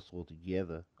you got us all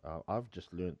together. I've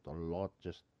just learned a lot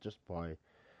just by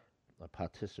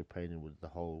participating with the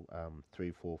whole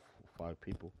three, four, five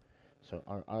people. So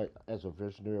as a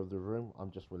visionary of the room,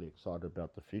 I'm just really excited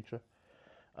about the future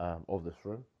of this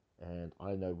room, and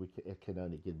I know it can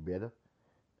only get better.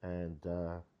 And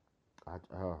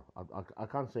I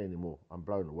can't say anymore. I'm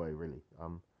blown away, really.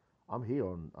 I'm here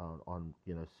on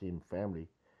seeing family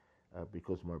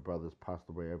because my brothers passed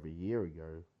away over a year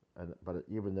ago, but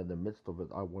even in the midst of it,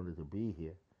 I wanted to be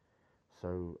here.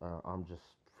 So I'm just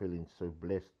feeling so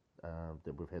blessed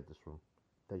that we've had this room.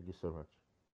 Thank you so much.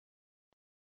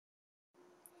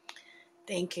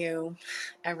 Thank you,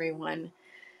 everyone.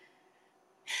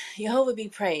 Jehovah be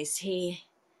praised.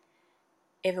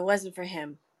 If it wasn't for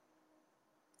him,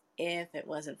 if it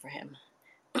wasn't for him.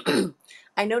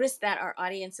 I noticed that our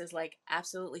audience is like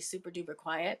absolutely super duper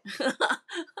quiet.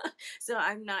 So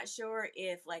I'm not sure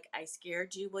if like I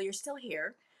scared you. Well, you're still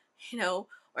here,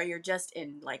 or you're just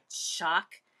in like shock.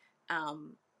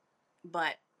 Um,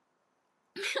 but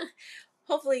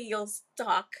hopefully you'll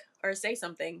talk or say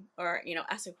something or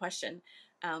ask a question.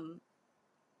 Um,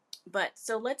 but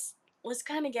so let's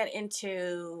kind of get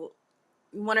into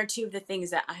one or two of the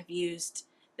things that I've used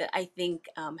that I think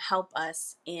help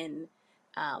us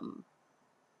um,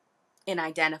 in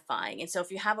identifying. And so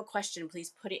if you have a question,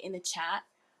 please put it in the chat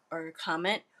or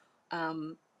comment,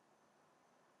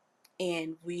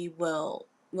 and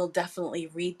we'll definitely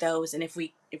read those. And if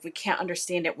we can't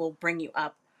understand it, we'll bring you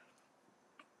up.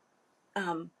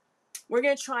 We're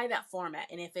going to try that format,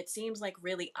 and if it seems like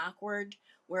really awkward,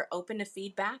 we're open to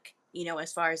feedback,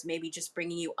 as far as maybe just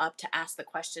bringing you up to ask the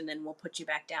question, then we'll put you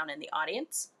back down in the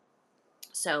audience.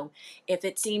 So if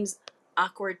it seems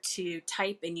awkward to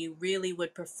type and you really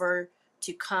would prefer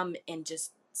to come and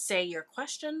just say your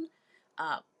question,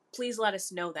 uh, please let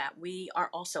us know that. We are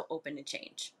also open to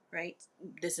change, right?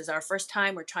 This is our first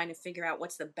time. We're trying to figure out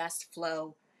what's the best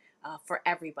flow for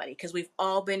everybody, because we've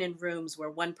all been in rooms where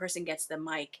one person gets the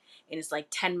mic and it's like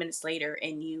 10 minutes later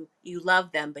and you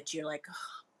love them, but you're like, oh,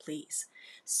 please.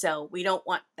 So we don't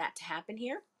want that to happen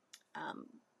here.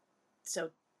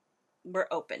 So we're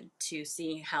open to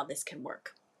seeing how this can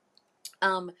work.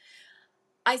 Um,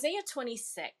 Isaiah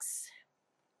 26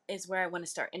 is where I want to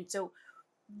start. And so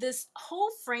this whole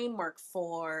framework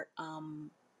for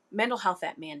mental health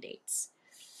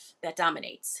that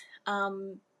dominates,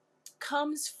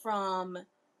 comes from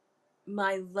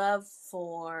my love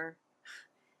for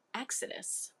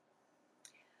Exodus.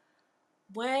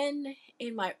 When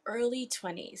in my early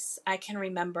 20s, I can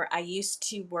remember I used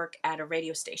to work at a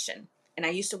radio station, and I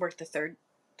used to work the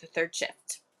third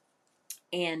shift.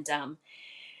 And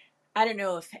I don't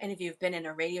know if any of you have been in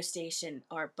a radio station,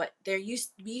 but we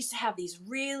used to have these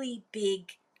really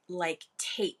big like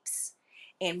tapes.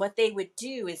 And what they would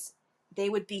do is they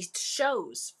would be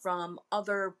shows from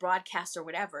other broadcasts or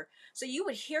whatever. So you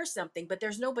would hear something, but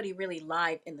there's nobody really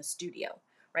live in the studio,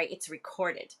 right? It's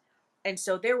recorded. And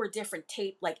so there were different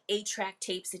like 8-track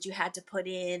tapes that you had to put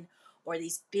in, or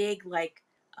these big like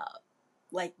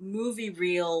movie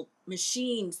reel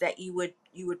machines that you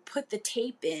would put the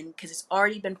tape in, because it's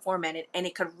already been formatted, and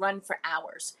it could run for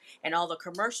hours, and all the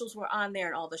commercials were on there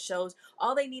and all the shows.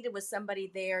 All they needed was somebody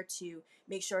there to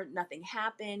make sure nothing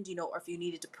happened, or if you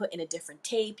needed to put in a different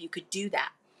tape, you could do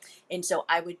that. And so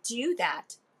I would do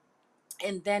that.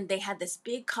 And then they had this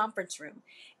big conference room,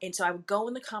 and so I would go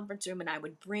in the conference room and I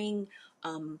would bring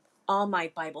um, all my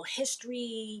Bible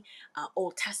history,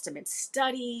 Old Testament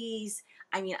studies.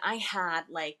 I mean, I had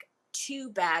like 2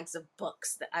 bags of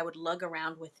books that I would lug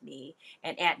around with me,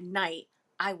 and at night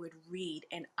I would read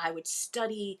and I would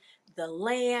study the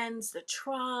lands, the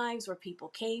tribes where people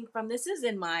came from. This is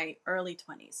in my early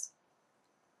 20s,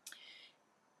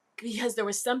 because there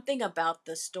was something about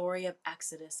the story of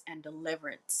Exodus and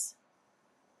deliverance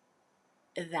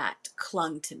that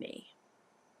clung to me.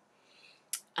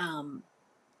 Um,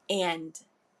 and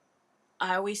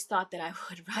I always thought that I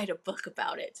would write a book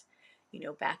about it,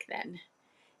 back then.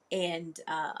 And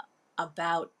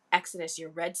about Exodus, your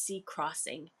Red Sea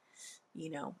crossing,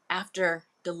 after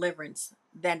deliverance,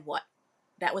 then what?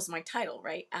 That was my title,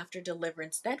 right? After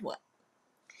deliverance, then what?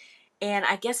 And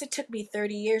I guess it took me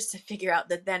 30 years to figure out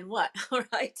the then what,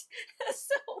 right?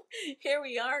 So here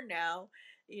we are now,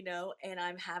 and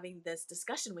I'm having this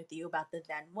discussion with you about the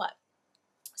then what.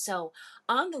 So,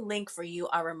 on the link for You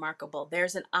Are Remarkable,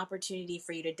 there's an opportunity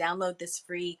for you to download this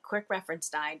free quick reference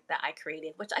guide that I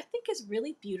created, which I think is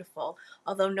really beautiful,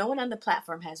 although no one on the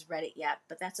platform has read it yet,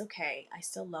 but that's okay. I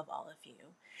still love all of you.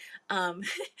 Um,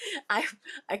 I,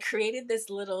 I created this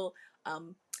little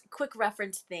quick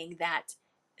reference thing that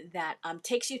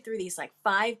takes you through these like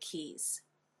five keys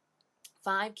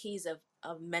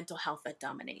of mental health that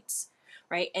dominates,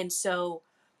 right? And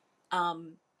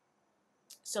um,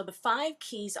 so the 5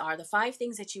 things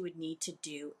that you would need to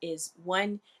do is,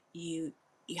 one, you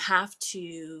have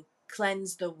to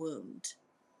cleanse the wound,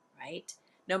 right?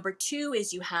 Number 2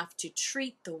 is you have to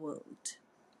treat the wound.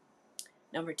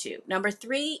 Number 2. Number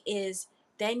 3 is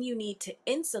then you need to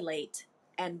insulate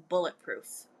and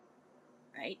bulletproof,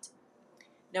 right?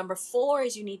 Number 4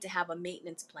 is you need to have a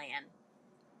maintenance plan.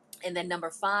 And then number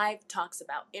 5 talks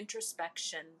about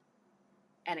introspection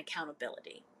and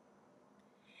accountability.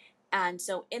 And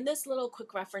so in this little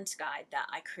quick reference guide that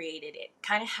I created, it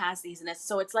kind of has these, and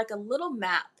it's like a little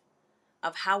map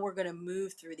of how we're going to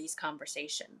move through these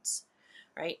conversations,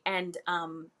 right? And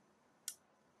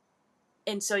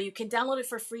so you can download it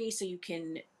for free, so you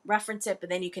can reference it, but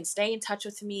then you can stay in touch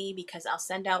with me, because I'll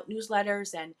send out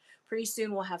newsletters, and pretty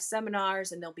soon we'll have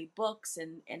seminars, and there'll be books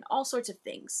and all sorts of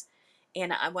things.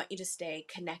 And I want you to stay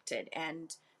connected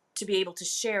and to be able to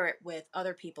share it with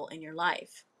other people in your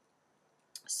life.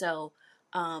 So,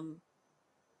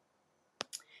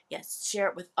 yes, share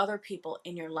it with other people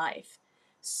in your life.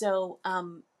 So,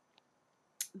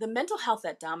 the mental health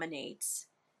that dominates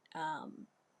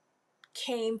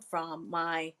came from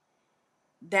my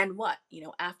then what?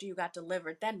 After you got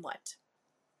delivered, then what?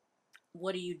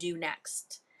 What do you do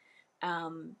next?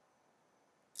 Um,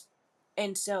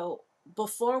 and so,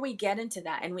 before we get into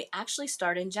that, and we actually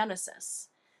start in Genesis,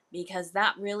 because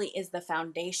that really is the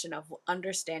foundation of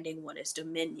understanding what is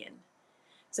dominion.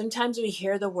 Sometimes we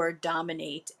hear the word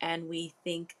dominate and we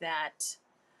think that,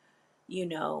 you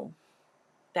know,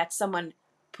 that's someone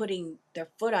putting their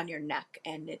foot on your neck,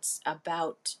 and it's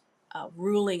about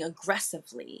ruling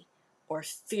aggressively or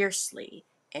fiercely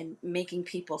and making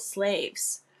people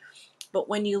slaves. But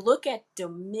when you look at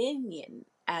dominion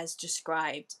as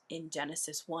described in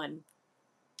Genesis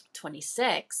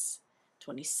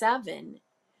 1:26-27,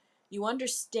 you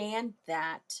understand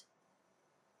that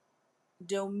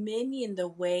dominion, the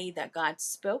way that God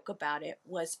spoke about it,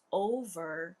 was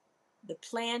over the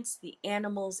plants, the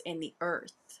animals, and the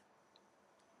earth.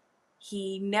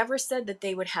 He never said that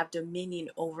they would have dominion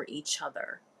over each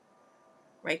other,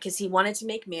 right? Because he wanted to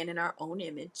make man in our own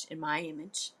image, in my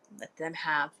image, let them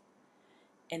have,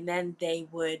 and then they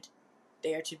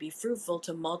are to be fruitful,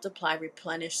 to multiply,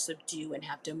 replenish, subdue, and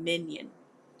have dominion.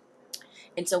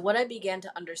 And so what I began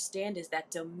to understand is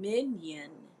that dominion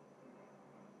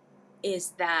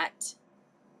is that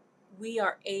we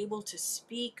are able to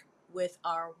speak with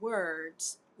our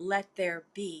words, let there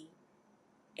be,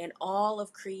 and all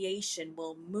of creation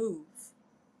will move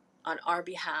on our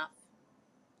behalf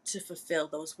to fulfill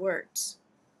those words.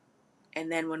 And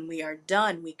then when we are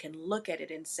done, we can look at it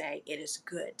and say, it is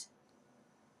good.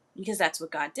 Because that's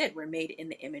what God did. We're made in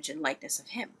the image and likeness of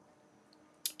Him.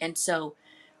 And so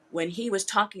when He was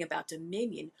talking about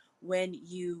dominion, when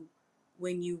you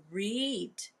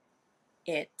read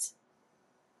it,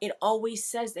 it always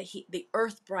says that the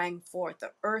earth brought forth,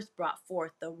 the earth brought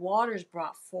forth, the waters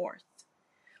brought forth,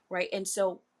 right? And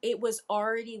so it was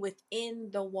already within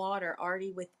the water,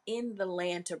 already within the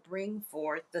land to bring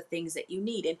forth the things that you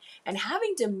need. And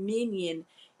having dominion,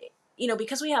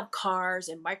 because we have cars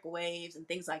and microwaves and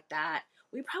things like that,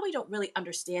 we probably don't really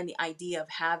understand the idea of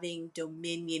having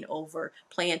dominion over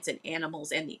plants and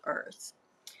animals and the earth.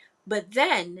 But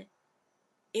then,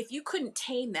 if you couldn't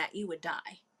tame that, you would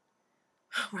die,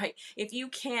 right? If you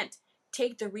can't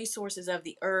take the resources of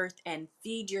the earth and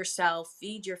feed yourself,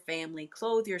 feed your family,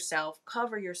 clothe yourself,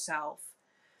 cover yourself,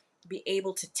 be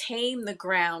able to tame the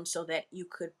ground so that you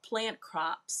could plant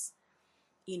crops,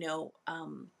 you know,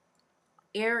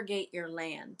 irrigate your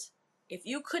land. If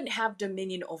you couldn't have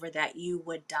dominion over that, you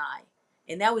would die.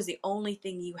 And that was the only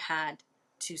thing you had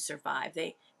to survive.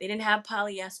 They didn't have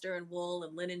polyester and wool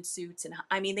and linen suits, and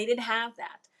they didn't have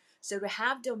that. So to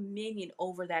have dominion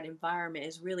over that environment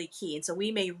is really key. And so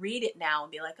we may read it now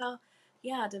and be like, oh,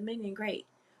 yeah, dominion, great.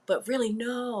 But really,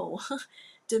 no.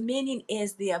 Dominion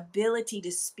is the ability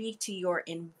to speak to your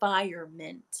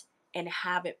environment and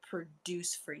have it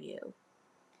produce for you.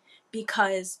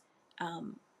 Because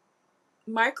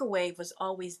microwave was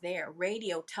always there.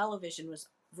 Radio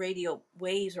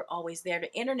waves were always there.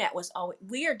 The internet was always,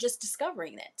 we are just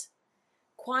discovering it.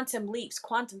 Quantum leaps,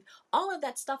 all of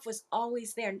that stuff was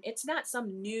always there. It's not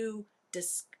some new,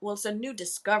 it's a new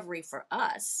discovery for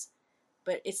us,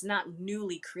 but it's not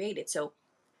newly created. So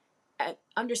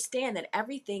understand that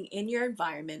everything in your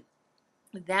environment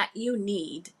that you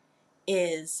need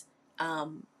is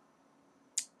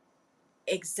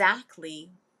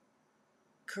exactly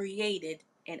created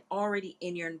and already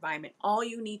in your environment. All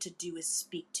you need to do is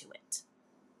speak to it.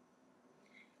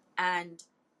 And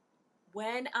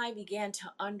when I began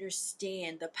to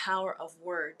understand the power of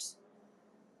words,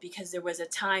 because there was a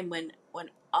time when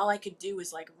all I could do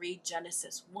was like read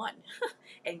Genesis 1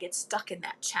 and get stuck in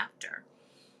that chapter,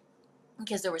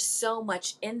 because there was so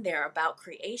much in there about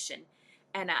creation.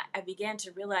 And I began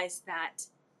to realize that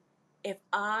if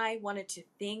I wanted to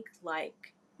think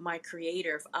like my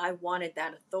creator, if I wanted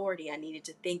that authority, I needed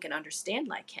to think and understand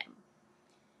like him.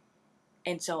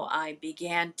 And so I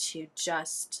began to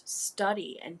just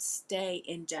study and stay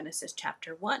in Genesis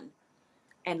chapter 1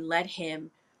 and let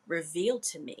him reveal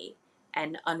to me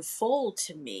and unfold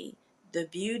to me the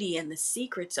beauty and the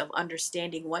secrets of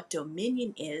understanding what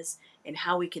dominion is and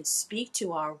how we can speak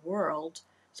to our world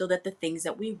so that the things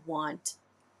that we want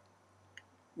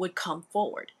would come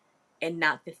forward and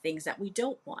not the things that we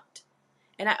don't want.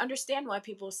 And I understand why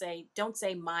people say, don't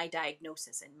say my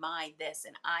diagnosis and my this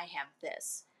and I have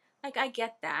this. Like, I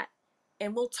get that.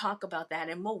 And we'll talk about that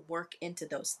and we'll work into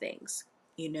those things,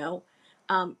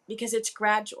 because it's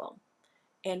gradual.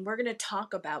 And we're going to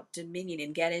talk about dominion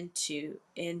and get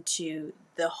into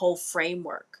the whole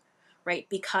framework, right?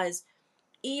 Because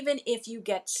even if you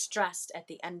get stressed at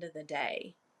the end of the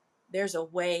day, there's a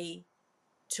way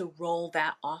to roll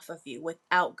that off of you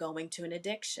without going to an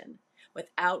addiction,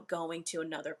 without going to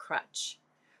another crutch,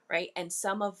 right? And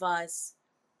some of us,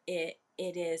 it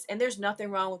is, and there's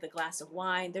nothing wrong with a glass of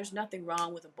wine. There's nothing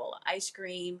wrong with a bowl of ice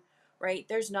cream, right?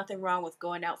 There's nothing wrong with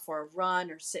going out for a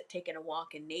run or taking a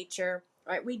walk in nature,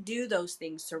 right? We do those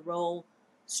things to roll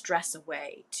stress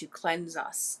away, to cleanse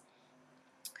us.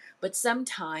 But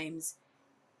sometimes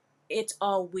it's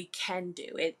all we can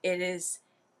do.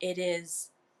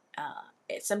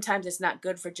 Sometimes it's not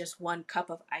good for just one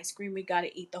cup of ice cream. We got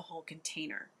to eat the whole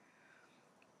container.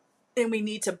 And we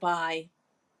need to buy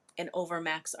and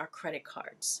overmax our credit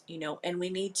cards, and we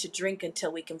need to drink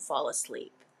until we can fall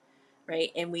asleep,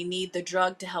 right? And we need the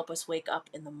drug to help us wake up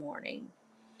in the morning,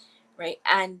 right?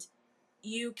 And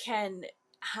you can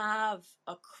have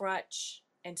a crutch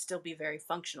and still be very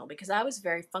functional, because I was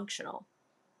very functional.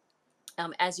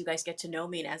 As you guys get to know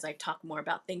me and as I talk more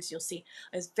about things, you'll see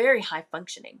I was very high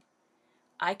functioning.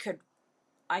 I could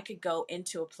go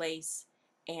into a place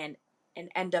and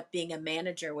end up being a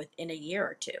manager within a year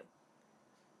or two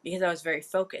because I was very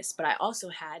focused. But I also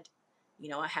had,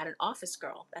 I had an office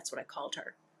girl. That's what I called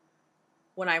her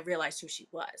when I realized who she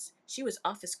was. She was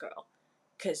office girl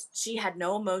because she had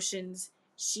no emotions.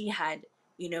 She had,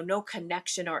 no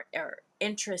connection or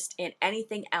interest in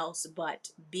anything else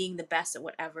but being the best at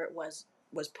whatever it was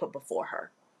put before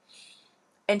her.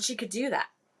 And she could do that.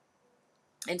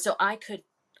 And so I could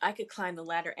climb the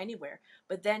ladder anywhere.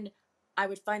 But then I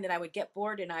would find that I would get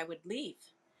bored and I would leave.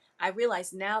 I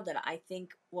realize now that I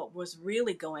think what was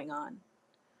really going on,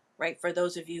 right, for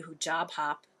those of you who job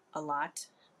hop a lot,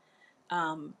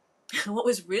 um, what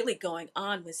was really going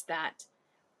on was that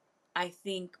I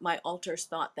think my alters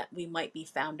thought that we might be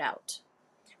found out,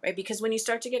 right? Because when you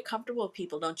start to get comfortable with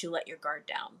people, don't you let your guard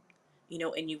down,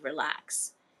 and you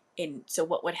relax. And so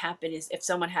what would happen is if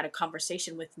someone had a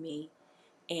conversation with me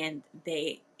and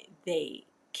they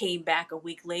came back a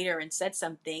week later and said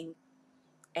something,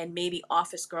 and maybe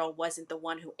office girl wasn't the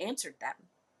one who answered them,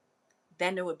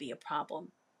 then there would be a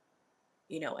problem,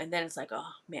 and then it's like,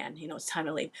 oh man, it's time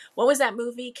to leave. What was that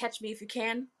movie, Catch Me If You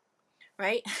Can,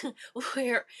 right?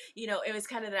 Where, it was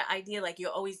kind of the idea, like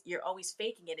you're always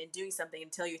faking it and doing something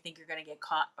until you think you're going to get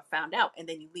caught or found out, and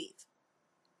then you leave,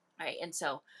 right? And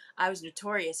so I was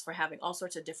notorious for having all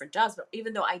sorts of different jobs, but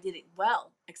even though I did it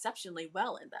well, exceptionally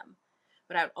well in them,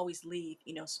 but I would always leave,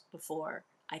 before.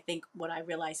 I think what I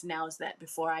realize now is that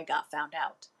before I got found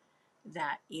out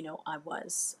that, I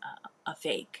was a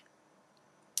fake.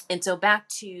 And so back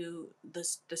to the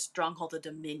stronghold of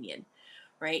dominion,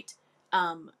 right?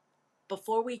 Um,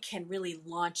 Before we can really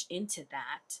launch into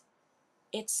that,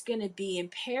 it's going to be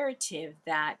imperative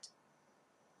that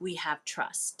we have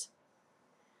trust.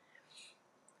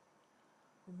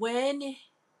 When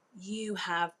you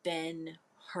have been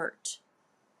hurt,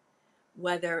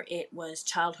 whether it was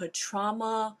childhood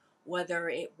trauma, whether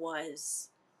it was,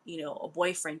 a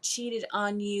boyfriend cheated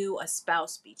on you, a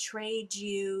spouse betrayed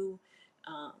you,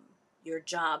 um, your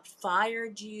job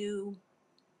fired you,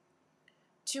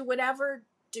 to whatever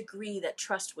degree that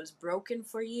trust was broken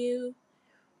for you,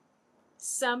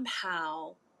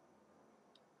 somehow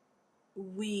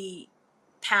we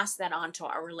pass that on to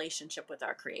our relationship with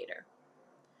our creator,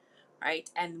 right?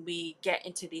 And we get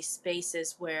into these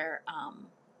spaces where,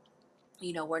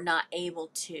 we're not able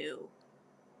to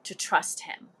trust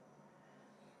him.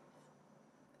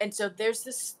 And so there's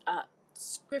this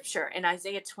scripture in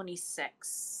Isaiah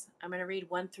 26. I'm going to read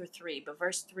 1 through 3, but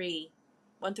verse 3,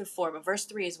 1 through 4, but verse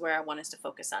 3 is where I want us to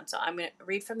focus on. So I'm going to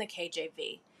read from the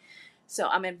KJV. So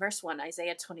I'm in verse 1,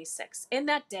 Isaiah 26. In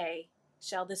that day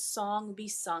shall this song be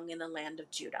sung in the land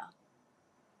of Judah.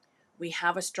 We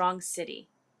have a strong city.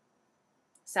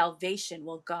 Salvation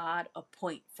will God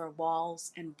appoint for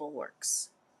walls and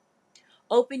bulwarks.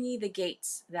 Open ye the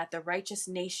gates, that the righteous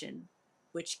nation,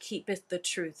 which keepeth the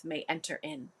truth, may enter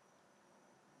in.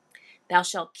 Thou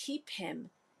shalt keep him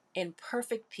in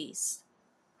perfect peace,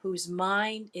 whose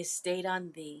mind is stayed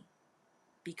on thee,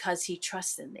 because he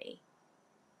trusts in thee.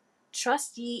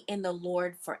 Trust ye in the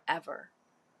Lord forever,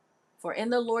 for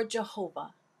in the Lord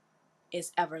Jehovah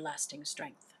is everlasting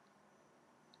strength.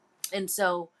 And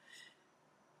so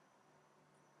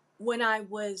when I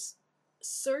was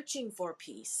searching for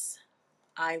peace,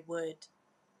 I would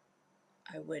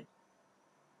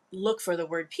look for the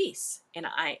word peace, and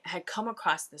I had come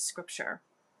across this scripture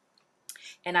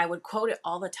and I would quote it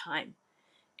all the time.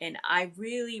 And I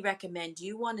really recommend,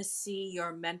 you want to see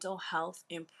your mental health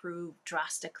improve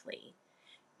drastically,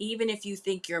 even if you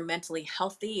think you're mentally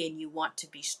healthy and you want to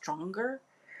be stronger,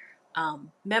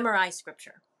 memorize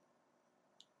scripture.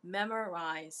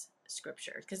 Memorize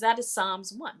scripture, because that is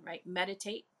Psalms 1, right?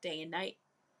 Meditate day and night.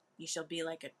 You shall be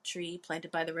like a tree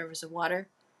planted by the rivers of water,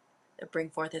 that bring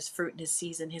forth his fruit in his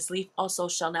season. His leaf also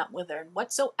shall not wither, and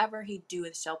whatsoever he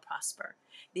doeth shall prosper.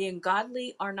 The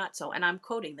ungodly are not so, and I'm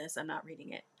quoting this, I'm not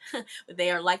reading it.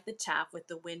 They are like the chaff with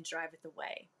the wind driveth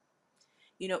away.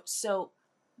 So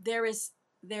there is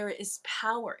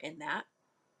power in that,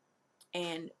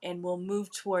 and we'll move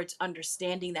towards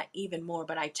understanding that even more.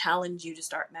 But I challenge you to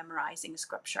start memorizing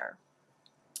scripture.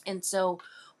 And so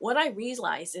what I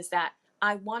realized is that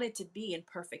I wanted to be in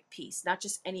perfect peace, not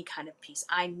just any kind of peace.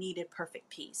 I needed perfect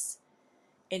peace.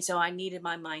 And so I needed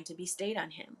my mind to be stayed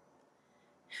on him.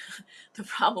 The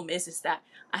problem is that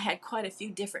I had quite a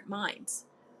few different minds.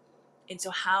 And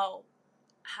so how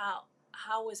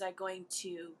was I going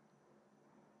to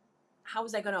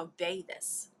obey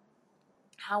this?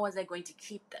 How was I going to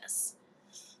keep this?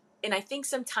 And I think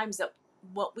sometimes that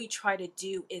what we try to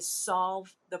do is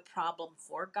solve the problem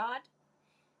for God,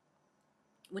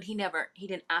 when he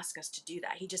didn't ask us to do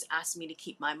that. He just asked me to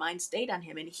keep my mind stayed on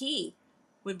him, and he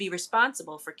would be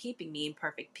responsible for keeping me in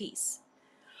perfect peace.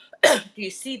 Do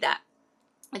you see that?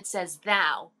 It says,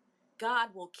 thou, God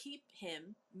will keep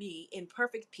me in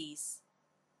perfect peace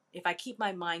if I keep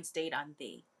my mind stayed on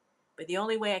thee. But the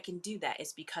only way I can do that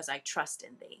is because I trust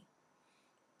in thee.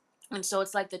 And so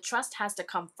it's like the trust has to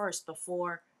come first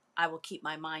before I will keep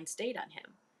my mind stayed on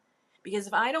him. Because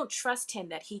if I don't trust him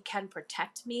that he can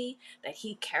protect me, that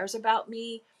he cares about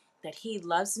me, that he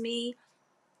loves me,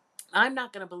 I'm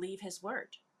not going to believe his word.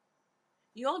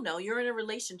 You all know you're in a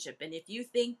relationship, and if you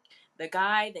think the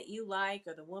guy that you like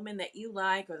or the woman that you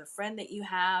like or the friend that you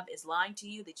have is lying to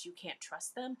you, that you can't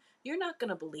trust them, you're not going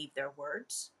to believe their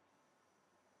words.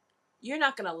 You're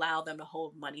not going to allow them to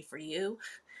hold money for you.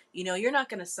 You're not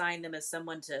going to sign them as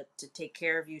someone to take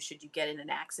care of you should you get in an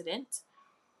accident.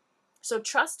 So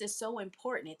trust is so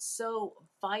important. It's so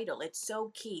vital. It's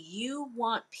so key. You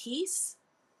want peace,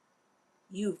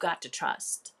 you've got to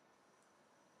trust.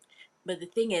 But the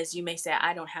thing is, you may say,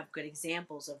 I don't have good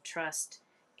examples of trust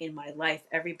in my life.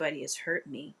 Everybody has hurt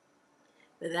me.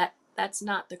 But that's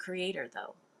not the creator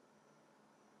though,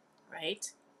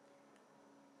 right?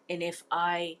 And if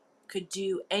I could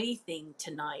do anything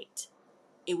tonight,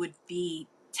 it would be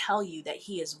tell you that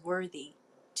he is worthy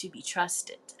to be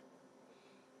trusted.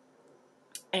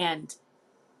 And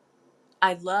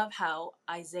I love how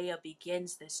Isaiah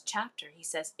begins this chapter. He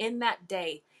says, in that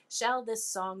day shall this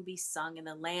song be sung in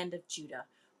the land of Judah.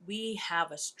 We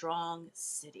have a strong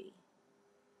city.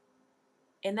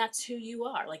 And that's who you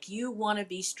are. Like, you want to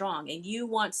be strong and you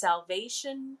want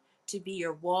salvation to be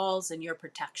your walls and your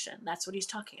protection. That's what he's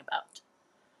talking about.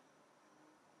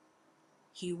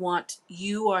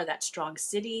 You are that strong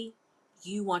city.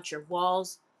 You want your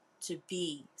walls to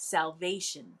be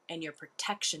salvation and your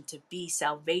protection to be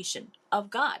salvation of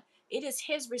God. It is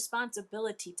his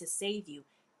responsibility to save you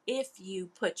if you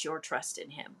put your trust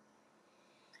in him.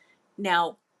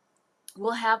 Now,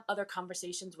 we'll have other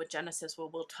conversations with Genesis where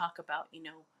we'll talk about,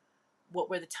 what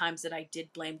were the times that I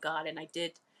did blame God, and I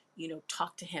did,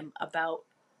 talk to him about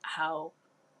how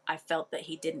I felt that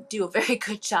he didn't do a very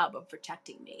good job of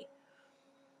protecting me.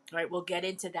 All right, we'll get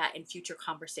into that in future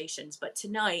conversations, but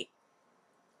tonight,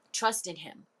 trust in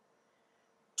him.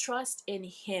 Trust in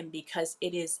him, because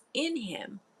it is in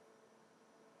him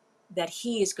that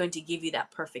he is going to give you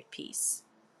that perfect peace.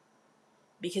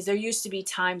 Because there used to be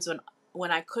times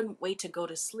when I couldn't wait to go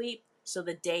to sleep so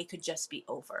the day could just be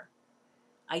over.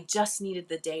 I just needed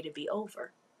the day to be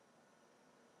over.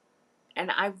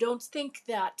 And I don't think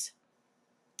that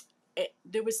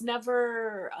there was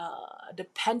never a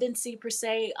dependency per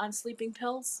se on sleeping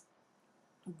pills,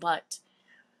 but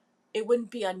it wouldn't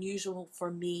be unusual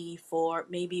for me for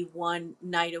maybe one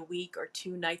night a week or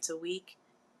 2 nights a week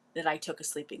that I took a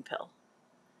sleeping pill,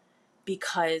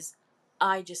 because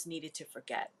I just needed to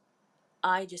forget.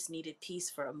 I just needed peace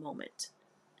for a moment.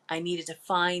 I needed to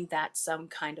find that some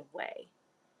kind of way.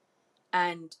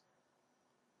 And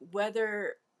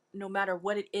no matter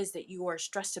what it is that you are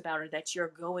stressed about or that you're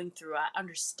going through, I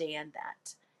understand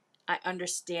that. I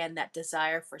understand that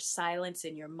desire for silence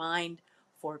in your mind,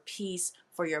 for peace,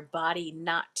 for your body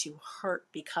not to hurt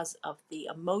because of the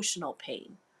emotional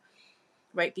pain,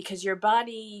 right? Because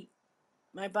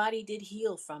my body did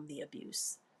heal from the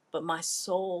abuse, but my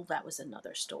soul, that was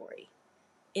another story.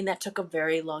 And that took a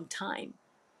very long time.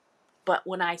 But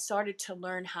when I started to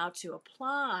learn how to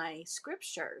apply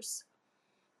scriptures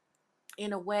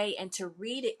in a way and to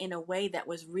read it in a way that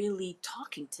was really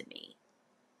talking to me.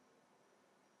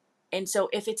 And so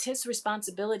if it's his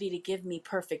responsibility to give me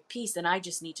perfect peace, then I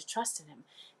just need to trust in him.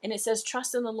 And it says,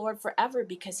 trust in the Lord forever,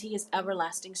 because he is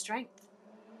everlasting strength.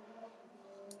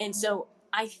 And so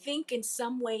I think in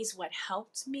some ways what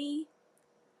helped me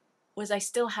was I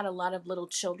still had a lot of little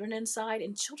children inside,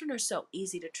 and children are so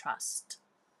easy to trust,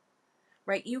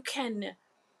 right? You can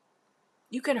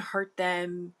hurt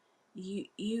them,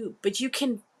 but you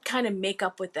can kind of make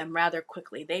up with them rather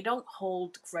quickly. They don't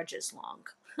hold grudges long,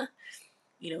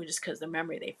 just because the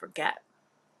memory they forget.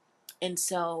 And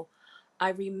so I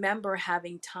remember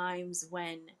having times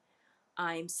when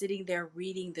I'm sitting there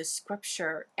reading the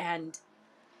scripture and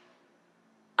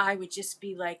I would just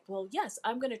be like, well, yes,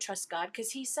 I'm going to trust God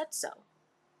because he said so.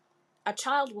 A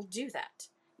child will do that.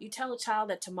 You tell a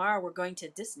child that tomorrow we're going to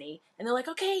Disney and they're like,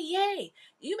 okay, yay.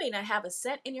 You may not have a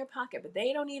cent in your pocket, but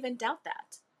they don't even doubt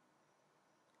that.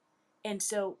 And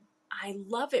so I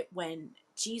love it when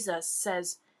Jesus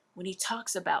says, when he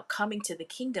talks about coming to the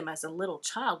kingdom as a little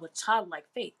child with childlike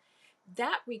faith,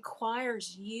 that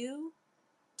requires you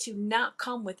to not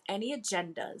come with any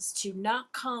agendas, to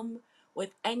not come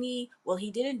with any, well,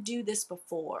 he didn't do this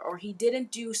before, or he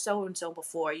didn't do so and so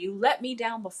before. You let me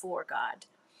down before, God.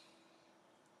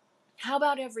 How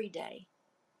about every day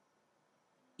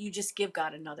you just give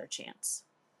God another chance,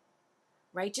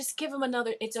 right? Just give him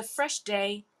another, it's a fresh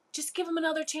day. Just give him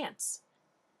another chance.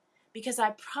 Because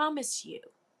I promise you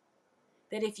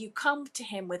that if you come to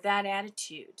him with that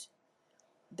attitude,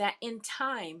 that in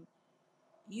time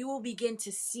you will begin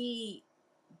to see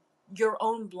your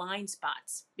own blind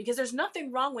spots, because there's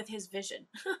nothing wrong with his vision.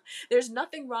 There's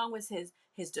nothing wrong with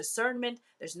his discernment.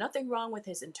 There's nothing wrong with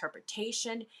his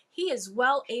interpretation. He is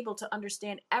well able to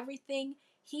understand everything.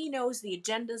 He knows the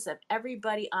agendas of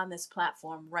everybody on this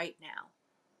platform right now.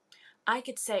 I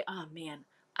could say, oh man,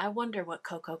 I wonder what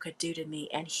Coco could do to me.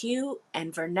 And Hugh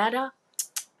and Vernetta,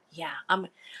 yeah,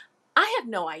 I have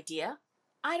no idea.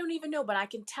 I don't even know, but I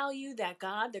can tell you that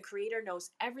God, the creator,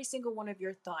 knows every single one of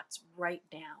your thoughts right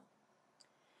now.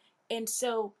 And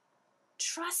so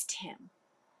trust him,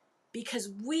 because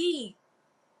we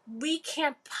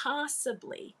can't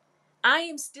possibly, I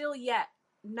am still yet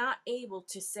not able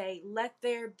to say, let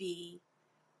there be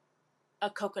a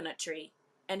coconut tree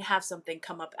and have something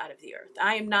come up out of the earth.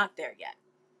 I am not there yet.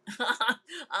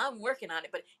 I'm working on it.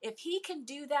 But if he can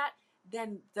do that,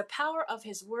 then the power of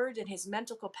his word and his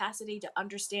mental capacity to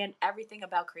understand everything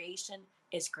about creation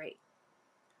is great.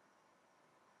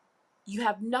 You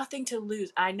have nothing to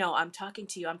lose. I know I'm talking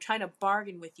to you. I'm trying to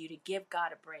bargain with you to give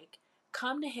God a break.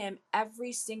 Come to him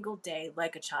every single day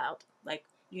like a child. Like,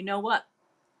 you know what?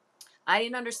 I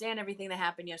didn't understand everything that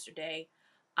happened yesterday.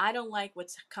 I don't like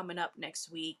what's coming up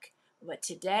next week. But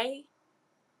today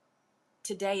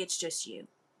it's just you.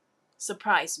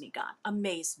 Surprise me, God.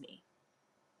 Amaze me.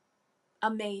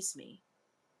 Amaze me.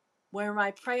 Where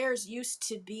my prayers used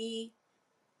to be,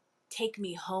 take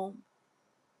me home,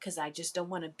 because I just don't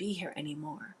want to be here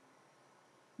anymore.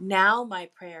 Now my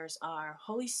prayers are,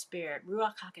 Holy Spirit,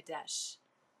 Ruach HaKodesh,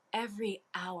 every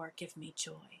hour give me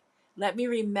joy. Let me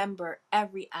remember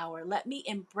every hour. Let me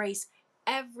embrace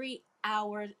every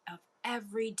hour of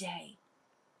every day,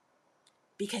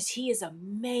 because he is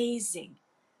amazing.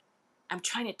 I'm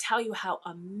trying to tell you how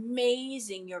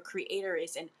amazing your creator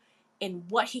is, and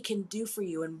what he can do for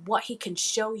you, and what he can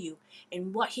show you,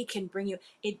 and what he can bring you.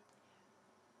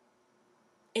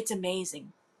 It's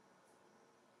amazing.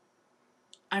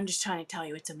 I'm just trying to tell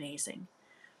you it's amazing.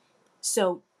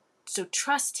 So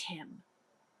trust him.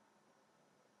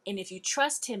 And if you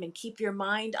trust him and keep your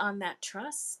mind on that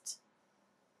trust,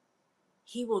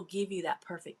 he will give you that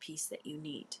perfect peace that you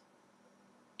need.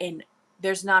 And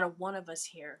there's not a one of us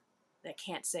here that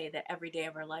can't say that every day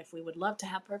of our life we would love to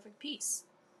have perfect peace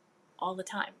all the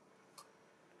time.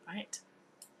 Right?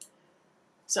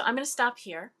 So I'm going to stop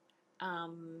here.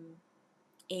 And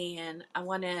I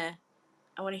want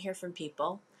to hear from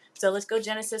people. So let's go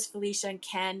Genesis, Felicia, and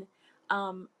Ken.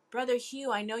 Brother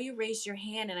Hugh, I know you raised your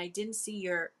hand and I didn't see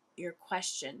your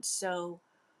question. So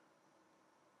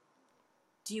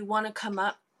do you want to come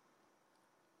up?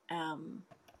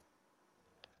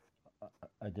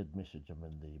 I did message him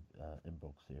in the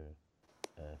inbox there.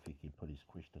 If he can put his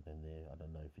question in there, I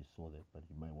don't know if he saw that, but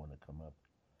he may want to come up.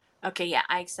 Okay, yeah,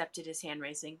 I accepted his hand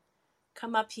raising.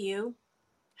 Come up, Hugh.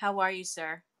 How are you,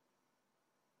 sir?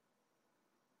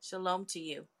 Shalom to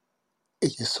you.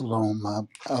 Yes, Shalom.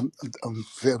 I'm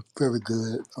very, very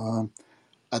good.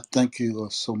 I thank you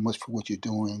so much for what you're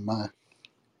doing.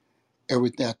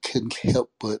 Everything I couldn't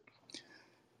help but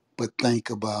think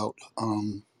about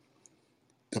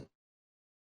the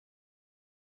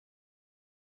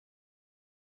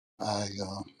I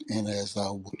and as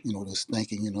I was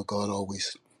thinking, God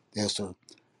always there's a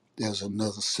there's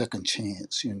another second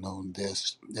chance.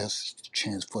 There's a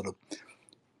chance for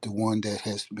the one that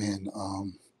has been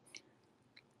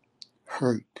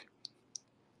hurt,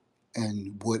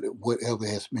 and whatever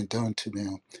has been done to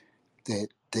them, that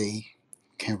they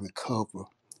can recover,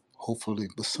 hopefully,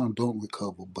 but some don't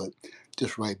recover, but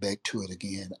just right back to it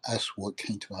again. That's what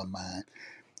came to my mind.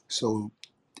 So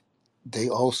they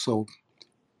also,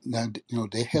 now,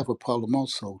 they have a problem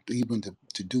also, even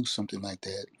to do something like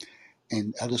that.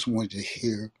 And I just wanted to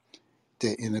hear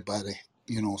that anybody,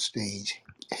 on stage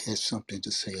had something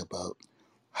to say about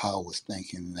how I was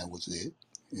thinking, and that was it.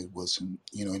 It wasn't,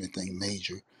 anything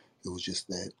major. It was just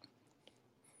that.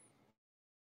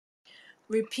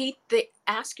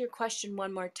 Ask your question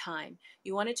one more time.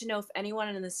 You wanted to know if anyone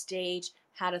on the stage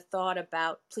had a thought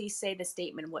about, please say the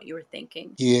statement, what you were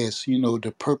thinking. Yes,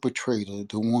 the perpetrator,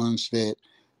 the ones that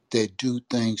do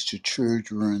things to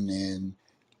children and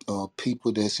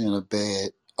people that's in a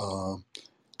bad,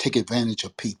 take advantage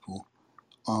of people,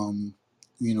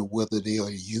 whether they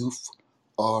are youth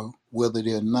or whether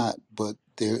they're not, but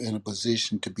they're in a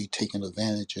position to be taken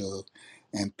advantage of,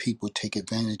 and people take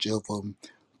advantage of them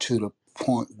to the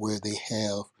point where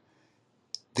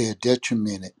they're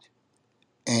detrimented.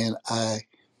 And I,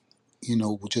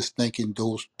 was just thinking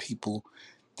those people,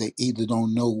 they either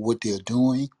don't know what they're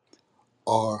doing,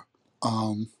 or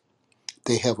um,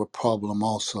 they have a problem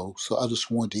also. So I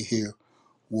just wanted to hear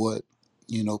what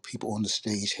people on the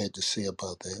stage had to say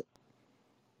about that.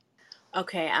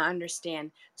 Okay, I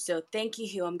understand. So thank you,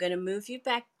 Hugh. I'm going to move you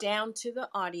back down to the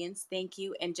audience. Thank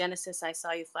you. And Genesis, I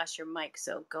saw you flash your mic,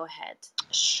 so go ahead.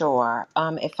 Sure.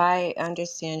 If I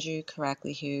understand you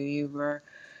correctly, Hugh,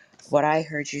 what I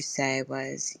heard you say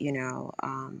was,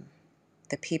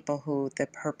 the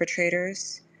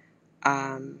perpetrators.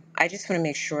 I just want to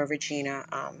make sure, Regina,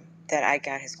 that I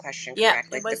got his question Yeah, correct.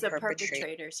 it Like the was the perpetrator,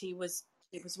 perpetrators. He was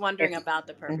wondering if about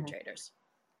the mhm. perpetrators.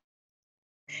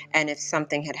 And if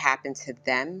something had happened to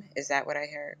them, is that what I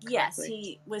heard Yes, correctly?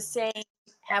 he was saying,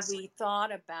 have we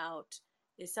thought about,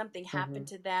 is something Hmm. happened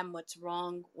to them? What's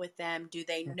wrong with them? Do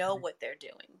they know what they're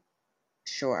doing?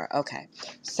 Sure. Okay.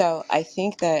 So I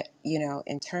think that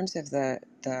in terms of the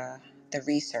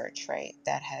research, right,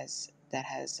 that has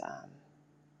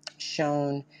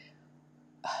shown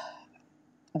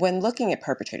when looking at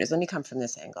perpetrators. Let me come from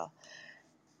this angle.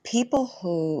 People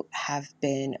who have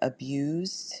been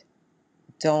abused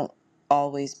don't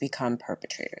always become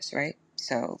perpetrators, right?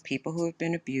 So people who have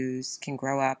been abused can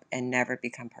grow up and never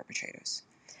become perpetrators.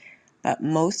 But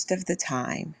most of the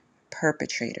time,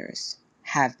 perpetrators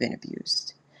have been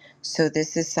abused. So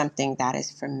this is something that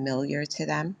is familiar to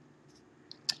them.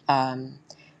 Um,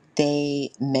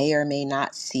 they may or may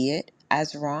not see it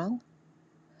as wrong.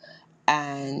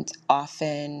 And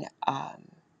often,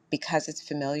 because it's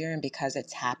familiar and because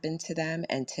it's happened to them,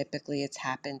 and typically it's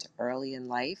happened early in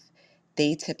life,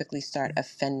 they typically start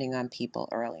offending on people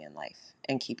early in life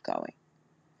and keep going.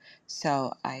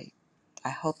 So I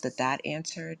hope that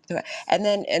answered and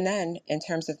then in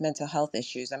terms of mental health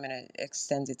issues, I'm going to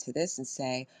extend it to this and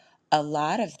say a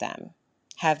lot of them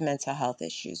have mental health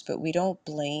issues, but we don't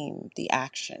blame the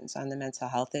actions on the mental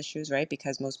health issues, right?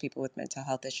 Because most people with mental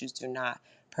health issues do not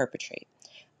perpetrate.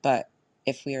 But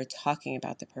if we are talking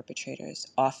about the perpetrators,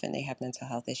 often they have mental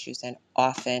health issues and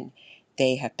often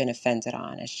they have been offended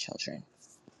on as children.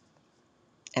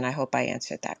 And I hope I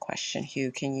answered that question.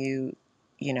 Hugh, can you,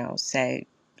 say,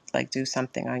 like, do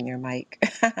something on your mic?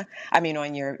 I mean,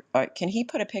 or can he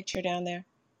put a picture down there?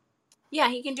 Yeah,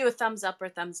 he can do a thumbs up or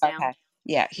thumbs down. Okay.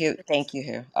 Yeah, Hugh. Thank you,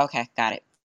 Hugh. Okay, got it.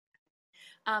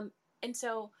 Um, and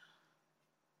so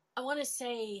I want to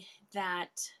say that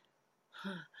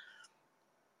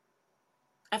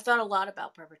I've thought a lot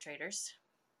about perpetrators,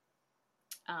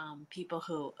 people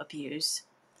who abuse,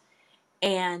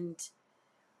 and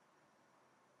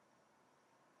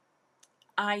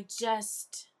I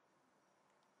just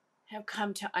have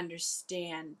come to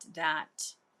understand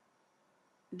that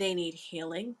they need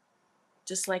healing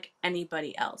just like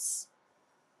anybody else.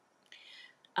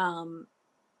 Um,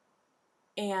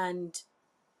 and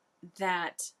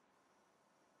that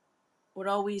what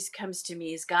always comes to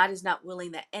me is God is not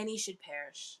willing that any should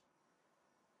perish,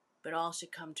 but all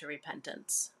should come to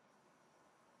repentance.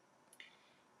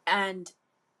 And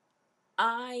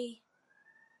I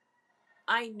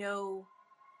I know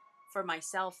for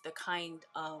myself the kind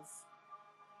of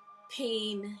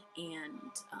pain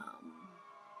and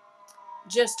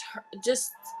just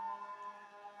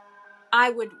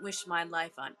I would wish my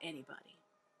life on anybody.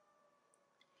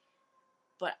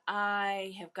 But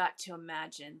I have got to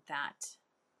imagine that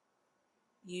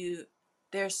you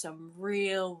there's some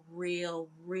real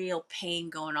pain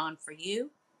going on for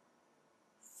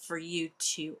you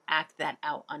to act that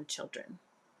out on children.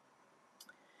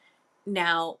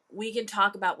 Now, we can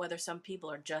talk about whether some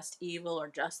people are just evil or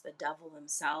just the devil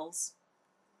themselves.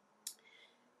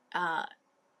 Uh,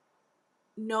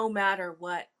 no matter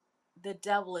what, the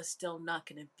devil is still not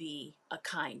going to be a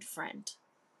kind friend,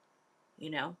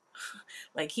 you know?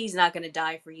 Like he's not going to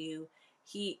die for you.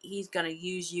 He's going to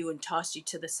use you and toss you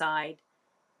to the side.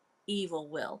 Evil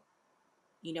will.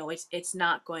 It's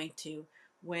not going to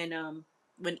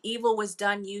when evil was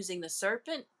done using the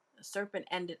serpent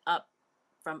ended up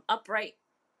from upright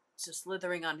to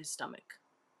slithering on his stomach.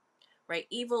 Right?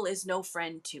 Evil is no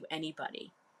friend to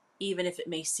anybody, even if it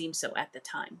may seem so at the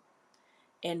time.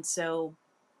 And so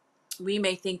we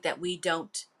may think that we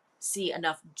don't see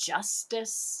enough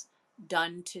justice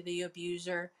done to the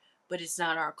abuser, but it's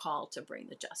not our call to bring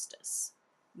the justice.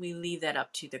 We leave that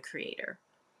up to the creator.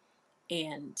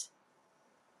 And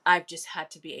I've just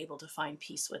had to be able to find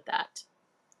peace with that.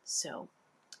 So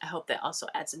I hope that also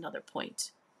adds another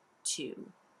point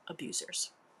to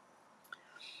abusers.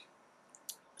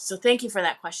 So thank you for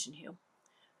that question, Hugh.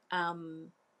 I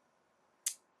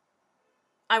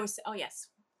was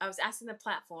asking the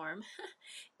platform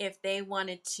if they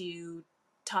wanted to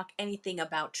talk anything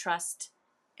about trust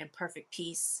and perfect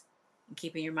peace and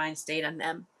keeping your mind stayed on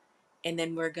them. And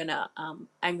then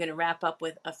I'm gonna wrap up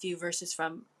with a few verses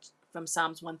from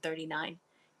Psalms 139,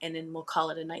 and then we'll call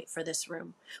it a night for this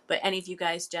room. But any of you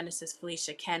guys, Genesis,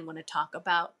 Felicia, Ken, want to talk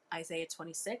about Isaiah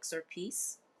 26 or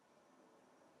peace?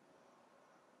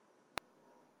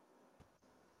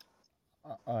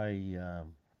 I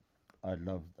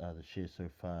love the share so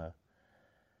far.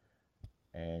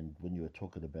 And when you were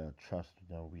talking about trust,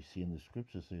 we see in the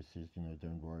scriptures it says,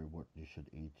 don't worry what you should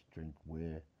eat, drink,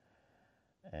 wear.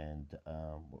 And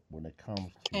when it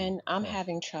comes to And I'm trust,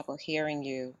 having trouble hearing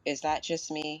you. Is that just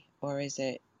me, or is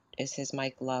his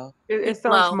mic low? It He's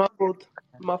sounds low. muffled.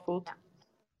 Muffled. Yeah.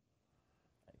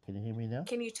 can you hear me now?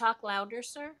 Can you talk louder,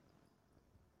 sir?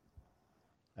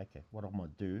 Okay, what I'm gonna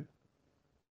do,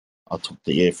 I'll take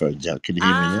the earphones out. Can you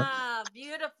hear me now? Ah,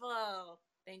 beautiful.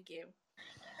 Thank you.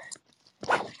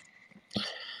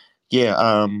 Yeah,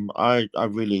 I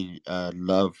really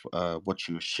love what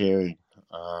you were sharing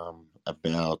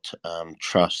about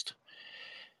trust,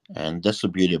 and that's the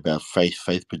beauty about faith.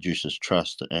 Faith produces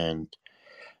trust, and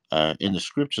in the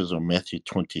scriptures on Matthew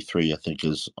 23, I think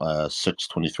is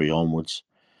 6:23 onwards,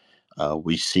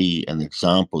 we see an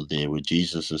example there where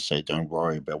Jesus is saying, "Don't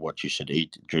worry about what you should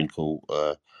eat, drink, or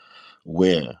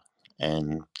wear,"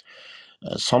 and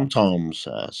sometimes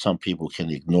some people can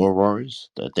ignore worries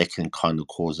that can kind of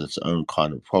cause its own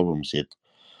kind of problems. Yet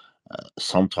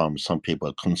sometimes some people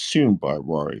are consumed by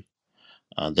worry.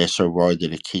 They're so worried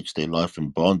that it keeps their life in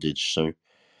bondage. So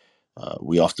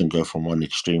we often go from one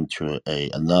extreme to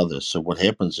another. So what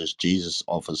happens is Jesus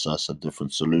offers us a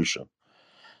different solution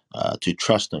to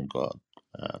trust in God,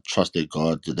 trust in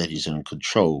God that He's in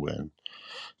control, and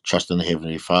trust in the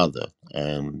Heavenly Father,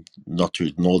 and not to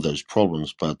ignore those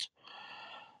problems, but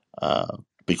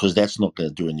because that's not going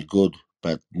to do any good.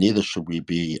 But neither should we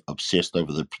be obsessed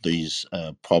over these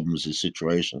problems and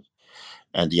situations.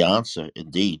 And the answer,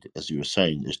 indeed, as you were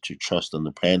saying, is to trust in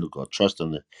the plan of God, trust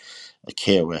in the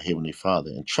care of our Heavenly Father.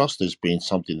 And trust has been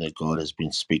something that God has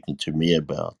been speaking to me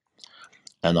about.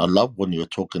 And I love when you're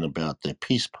talking about the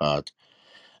peace part,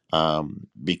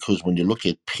 because when you look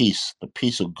at peace, the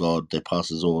peace of God that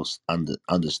passes all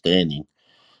understanding,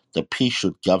 the peace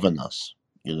should govern us,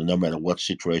 no matter what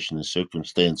situation and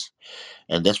circumstance.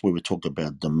 And that's where we talk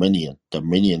about dominion.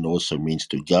 Dominion also means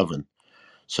to govern.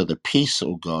 So the peace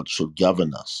of God should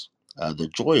govern us. The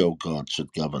joy of God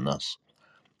should govern us.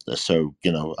 So,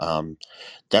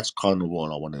 that's kind of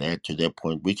what I want to add to that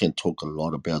point. We can talk a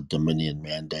lot about dominion,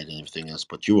 mandate, and everything else,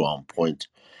 but you are on point.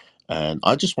 And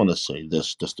I just want to say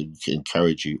this, just to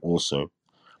encourage you also.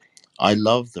 I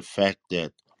love the fact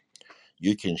that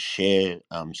you can share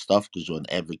stuff because you're an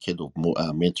advocate of more,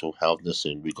 mental healthness.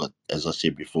 And we got, as I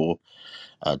said before,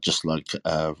 just like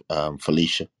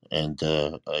Felicia and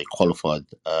a qualified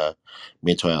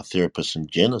mental health therapist in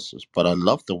Genesis. But I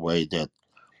love the way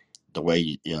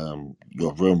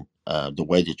your room, the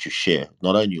way that you share,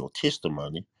 not only your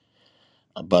testimony,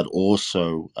 but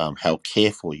also how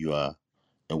careful you are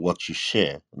in what you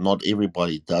share. Not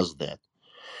everybody does that,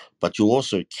 but you're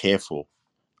also careful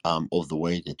of the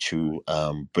way that you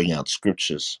bring out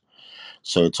scriptures.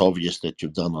 So it's obvious that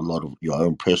you've done a lot of your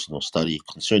own personal study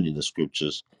concerning the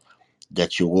scriptures,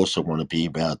 that you also want to be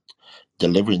about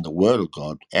delivering the word of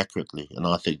God accurately. And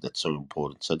I think that's so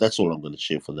important. So that's all I'm going to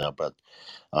share for now. But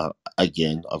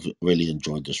again, I've really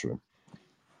enjoyed this room.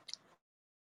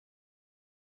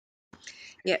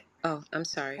 Yeah. Oh, I'm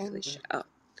sorry, Amen. Felicia. Oh,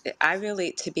 I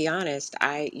really, to be honest,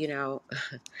 I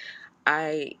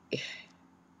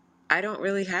I don't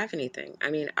really have anything. I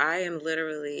mean, I am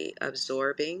literally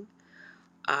absorbing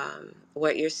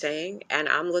what you're saying, and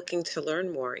I'm looking to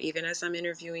learn more, even as I'm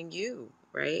interviewing you,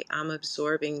 right? I'm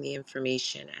absorbing the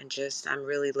information and just, I'm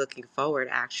really looking forward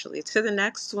actually to the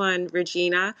next one,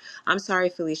 Regina. I'm sorry,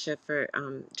 Felicia, for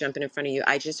jumping in front of you.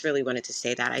 I just really wanted to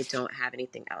say that I don't have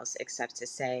anything else except to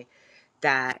say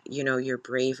that, your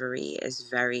bravery is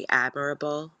very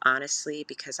admirable, honestly,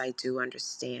 because I do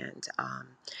understand.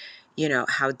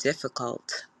 How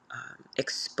difficult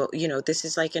this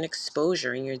is like an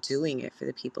exposure, and you're doing it for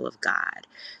the people of God.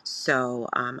 So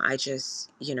I just,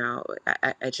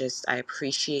 I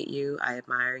appreciate you, I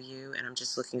admire you, and I'm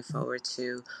just looking forward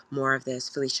to more of this.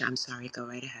 Felicia, I'm sorry, go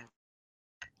right ahead.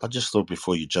 I just thought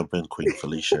before you jump in, Queen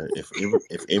Felicia, if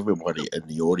everybody in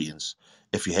the audience,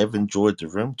 if you have enjoyed the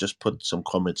room, just put some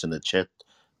comments in the chat.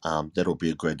 That'll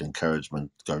be a great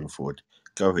encouragement going forward.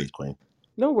 Go ahead, Queen.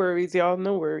 No worries, y'all.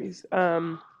 No worries.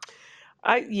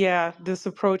 This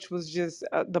approach was just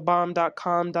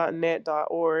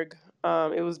thebomb.com.net.org.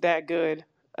 It was that good.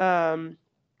 Um,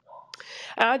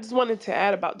 and I just wanted to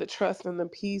add about the trust and the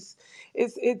peace.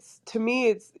 It's to me,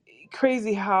 it's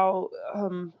crazy how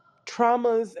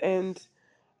traumas and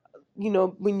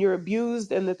when you're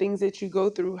abused and the things that you go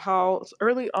through, how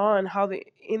early on how the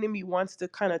enemy wants to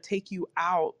kind of take you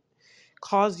out,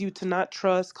 cause you to not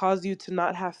trust, cause you to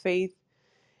not have faith,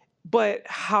 but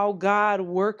how God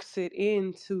works it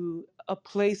into a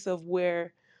place of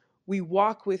where we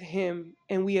walk with him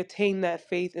and we attain that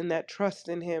faith and that trust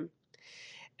in him.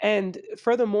 And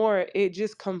furthermore, it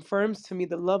just confirms to me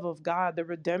the love of God, the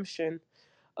redemption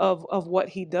of what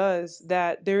he does,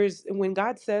 that there's when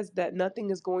God says that nothing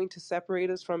is going to separate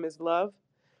us from his love,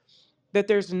 that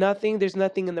there's nothing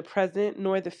in the present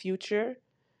nor the future.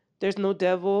 There's no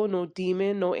devil, no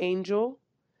demon, no angel,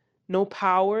 no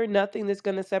power, nothing that's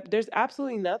going to separate. There's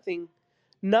absolutely nothing.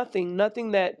 Nothing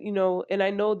that, and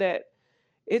I know that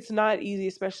it's not easy,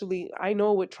 especially I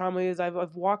know what trauma is. I've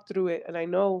walked through it and I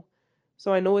know,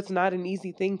 so I know it's not an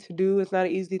easy thing to do. It's not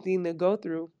an easy thing to go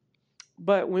through.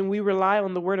 But when we rely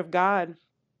on the word of God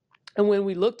and when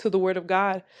we look to the word of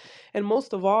God, and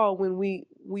most of all, when we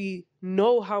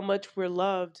know how much we're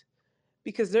loved,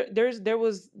 because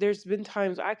there's been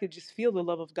times I could just feel the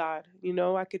love of God.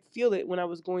 I could feel it when I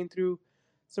was going through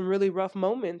some really rough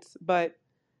moments. But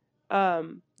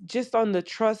just on the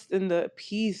trust and the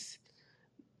peace,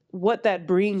 what that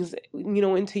brings,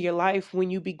 into your life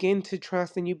when you begin to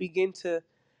trust and you begin to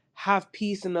have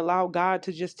peace and allow God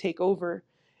to just take over,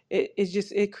 it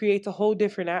creates a whole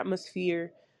different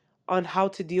atmosphere on how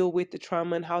to deal with the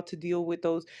trauma and how to deal with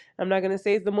those. I'm not going to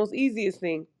say it's the most easiest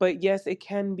thing, but yes, it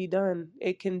can be done.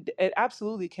 It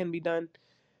absolutely can be done.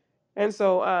 And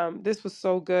so this was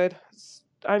so good.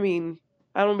 I mean,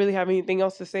 I don't really have anything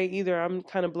else to say either. I'm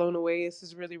kind of blown away. This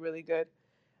is really, really good.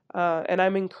 And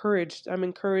I'm encouraged. I'm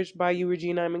encouraged by you,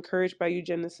 Regina. I'm encouraged by you,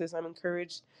 Genesis. I'm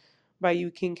encouraged by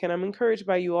you, King Ken. I'm encouraged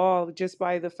by you all, just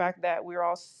by the fact that we're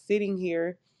all sitting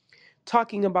here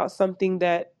talking about something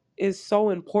that is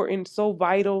so important, so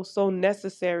vital, so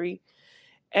necessary.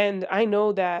 And I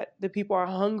know that the people are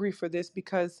hungry for this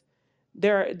because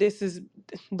this is,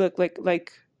 look,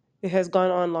 like it has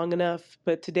gone on long enough,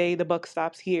 but today the buck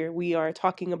stops here. We are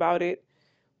talking about it.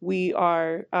 We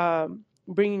are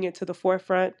bringing it to the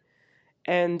forefront,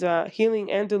 and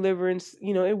healing and deliverance,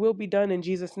 it will be done in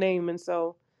Jesus' name. And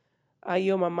so I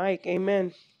yield my mic.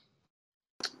 Amen.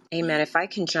 Amen. If I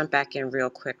can jump back in real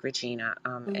quick, Regina,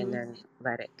 and Hmm. then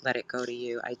let it go to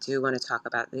you. I do want to talk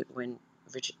about when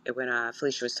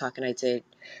Felicia was talking. I did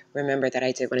remember that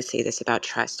I did want to say this about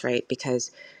trust, right?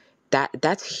 Because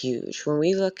that's huge when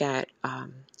we look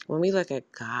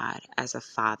at God as a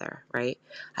father, right?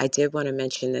 I did want to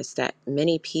mention this, that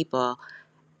many people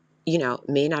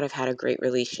may not have had a great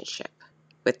relationship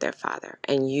with their father.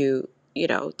 And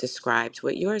described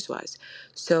what yours was.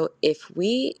 So if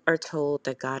we are told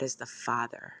that God is the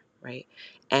father, right,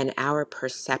 and our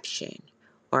perception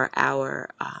or our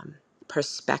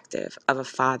perspective of a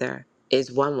father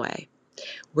is one way,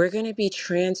 we're going to be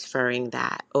transferring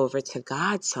that over to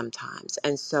God sometimes.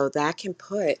 And so that can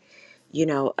put,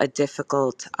 a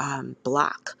difficult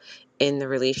block in the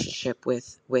relationship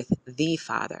with the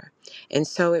Father. And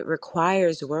so it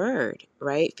requires word,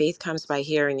 right? Faith comes by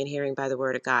hearing and hearing by the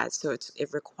word of God. So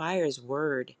it requires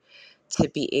word to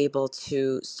be able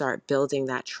to start building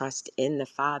that trust in the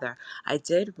Father. I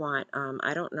did want,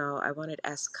 I don't know, I wanted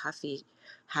S. Cuffy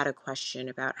had a question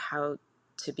about how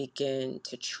to begin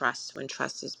to trust when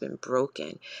trust has been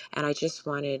broken. And I just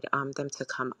wanted them to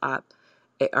come up.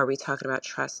 Are we talking about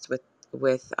trust with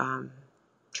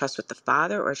trust with the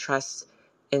Father, or trust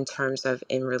in terms of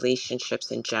in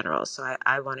relationships in general? So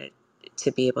I wanted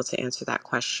to be able to answer that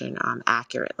question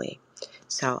accurately.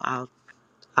 So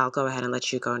I'll go ahead and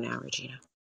let you go now, Regina.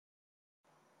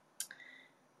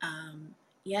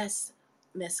 Yes,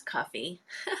 Miss Cuffy.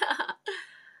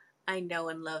 I know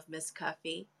and love Miss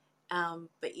Cuffy.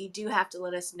 But you do have to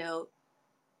let us know,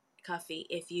 Cuffy,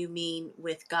 if you mean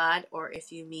with God or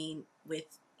if you mean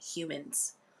with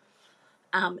humans.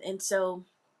 And so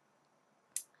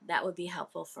that would be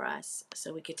helpful for us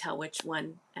so we could tell which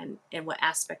one and what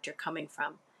aspect you're coming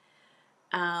from.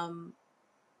 Um,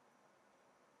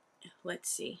 let's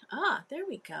see. There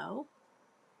we go.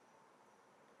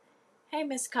 Hey,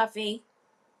 Miss Cuffy.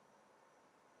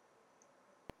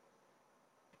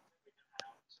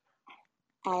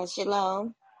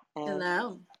 Shalom.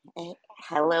 Hello.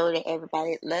 Hello to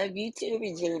everybody. Love you too,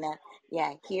 Regina.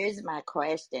 Yeah, here's my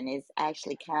question. It's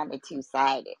actually kind of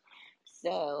two-sided.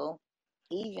 So,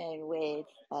 even with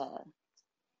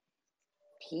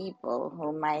people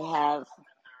who might have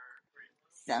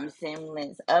some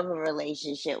semblance of a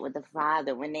relationship with the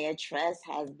Father when their trust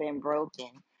has been broken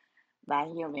by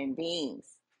human beings.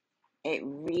 It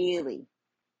really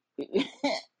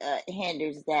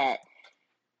hinders that.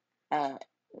 Uh,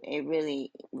 it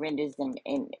really renders them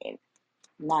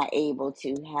not able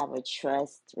to have a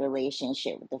trust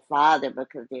relationship with the Father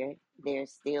because they're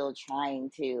still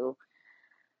trying to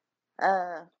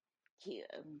uh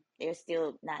they're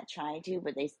still not trying to,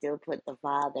 but they still put the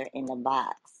Father in the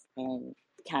box and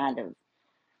kind of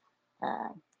uh,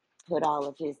 put all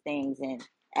of his things in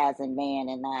as a man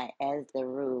and not as the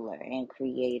ruler and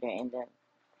creator and the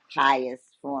highest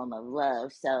form of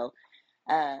love. So,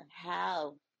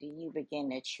 how do you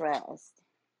begin to trust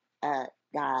uh,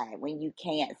 God when you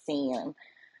can't see him,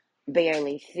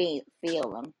 barely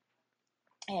feel him,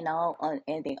 and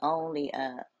and the only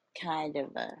kind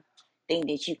of thing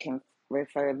that you can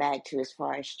refer back to as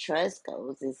far as trust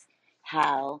goes is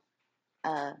how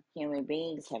human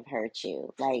beings have hurt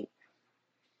you. Like,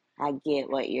 I get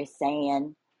what you're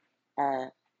saying, uh,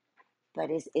 but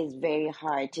it's very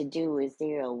hard to do. Is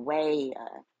there a way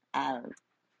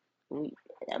we,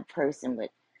 a person would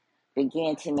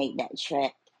begin to make that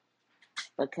trek,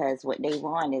 because what they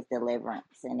want is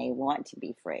deliverance and they want to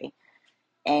be free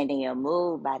and they are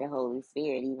moved by the Holy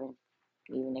Spirit,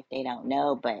 even if they don't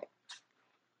know, but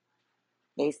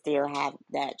they still have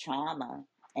that trauma,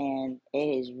 and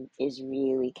is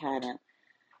really kind of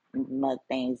muck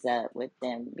things up with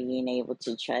them being able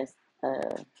to trust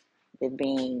the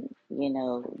being,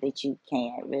 that you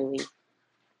can't really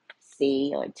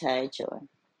see or touch or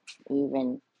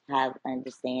even have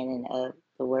understanding of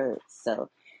the words. So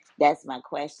that's my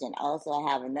question. Also,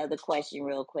 I have another question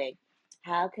real quick.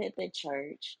 How could the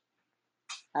church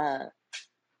uh,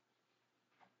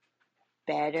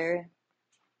 better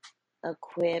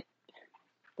equip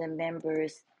the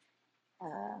members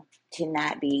to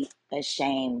not be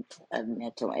ashamed of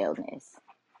mental illness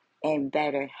and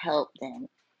better help them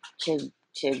to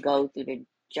go through the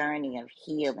journey of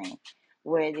healing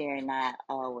where they're not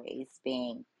always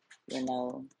being, you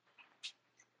know,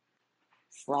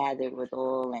 slathered with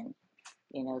oil and,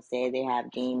 say they have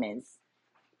demons,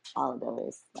 although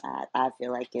I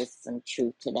feel like there's some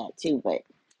truth to that too, but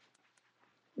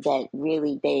that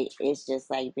really it's just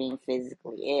like being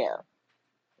physically ill.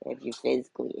 If you're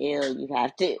physically ill, you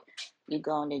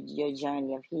go on your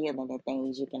journey of healing and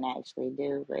things you can actually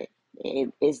do, but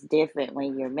it's different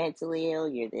when you're mentally ill,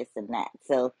 you're this and that.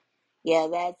 So, yeah,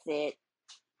 that's it.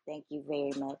 Thank you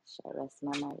very much. I rest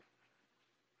my mic.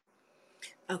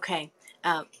 Okay.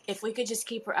 If we could just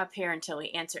keep her up here until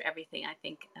we answer everything, I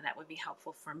think that would be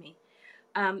helpful for me.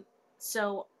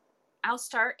 So I'll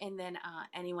start, and then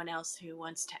anyone else who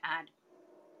wants to add.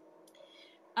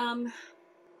 Um,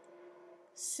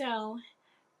 so,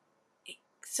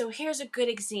 so here's a good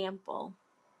example.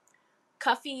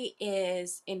 Cuffy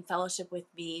is in fellowship with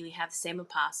me. We have the same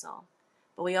apostle,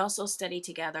 but we also study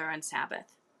together on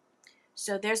Sabbath.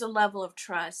 So there's a level of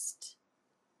trust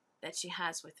that she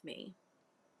has with me.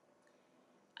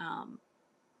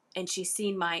 And she's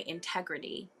seen my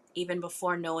integrity even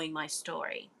before knowing my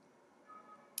story.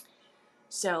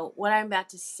 So what I'm about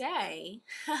to say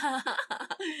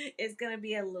is going to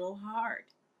be a little hard.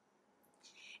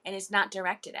 And it's not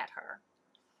directed at her.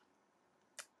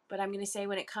 But I'm going to say,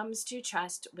 when it comes to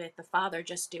trust with the Father,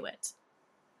 just do it.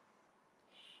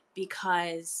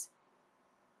 Because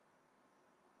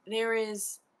there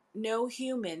is no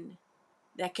human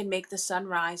that can make the sun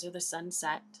rise or the sun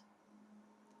set,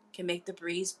 can make the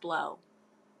breeze blow,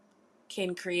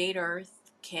 can create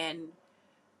earth, can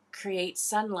create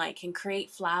sunlight, can create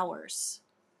flowers.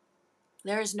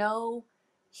 There is no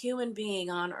human being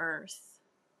on earth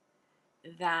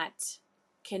that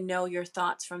can know your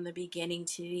thoughts from the beginning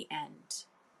to the end.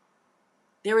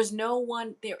 There is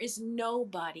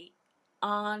nobody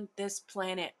on this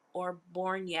planet or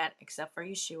born yet, except for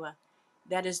Yeshua,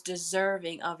 that is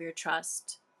deserving of your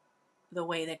trust the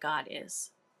way that God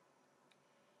is.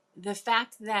 The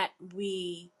fact that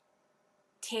we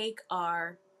take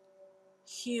our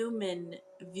human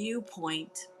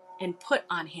viewpoint and put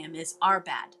on him is our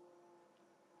bad,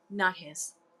 not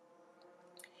his.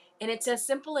 And it's as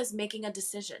simple as making a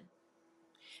decision.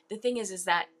 The thing is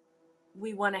that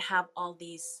we want to have all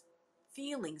these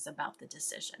feelings about the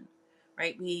decision,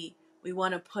 right? We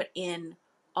want to put in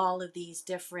all of these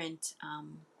different,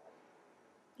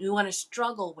 we want to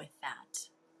struggle with that.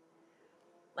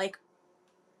 Like,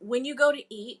 when you go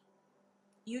to eat,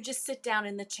 you just sit down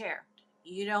in the chair.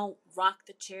 You don't rock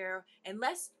the chair.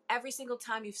 Unless every single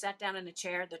time you've sat down in a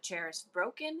chair, the chair is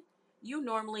broken, you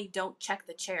normally don't check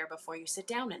the chair before you sit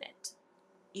down in it.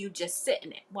 You just sit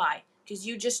in it. Why? Because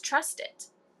you just trust it.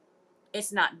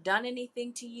 It's not done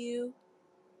anything to you.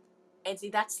 And see,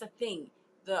 that's the thing.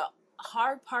 The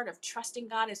hard part of trusting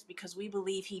God is because we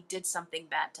believe he did something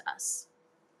bad to us.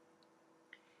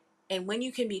 And when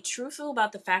you can be truthful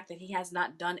about the fact that he has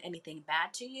not done anything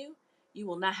bad to you, you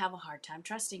will not have a hard time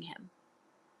trusting him.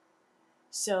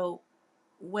 So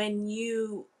when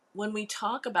we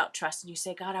talk about trust and you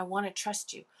say, God, I want to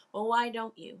trust you. Well, why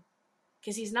don't you?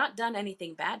 Because he's not done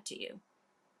anything bad to you.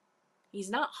 He's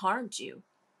not harmed you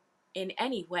in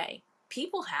any way.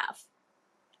 People have.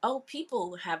 Oh,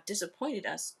 people have disappointed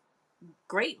us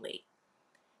greatly.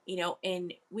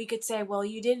 And we could say, well,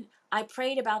 I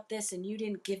prayed about this and you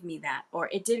didn't give me that, or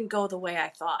it didn't go the way I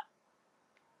thought.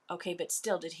 Okay, but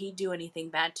still, did he do anything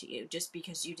bad to you just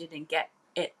because you didn't get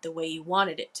it the way you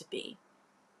wanted it to be?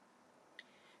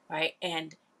 Right?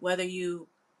 And whether you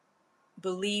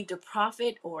believed a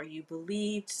prophet or you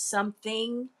believed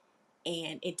something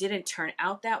and it didn't turn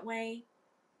out that way,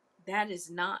 that is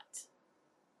not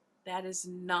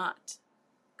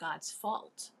God's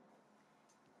fault.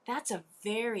 That's a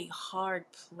very hard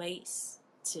place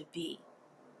to be,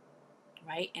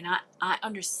 right? And I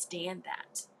understand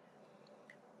that.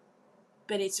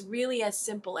 But it's really as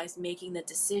simple as making the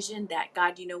decision that,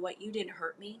 God, you know what? You didn't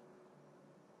hurt me.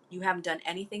 You haven't done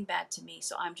anything bad to me,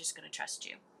 so I'm just going to trust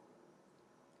you.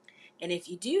 And if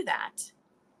you do that,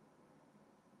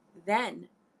 then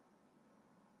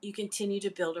you continue to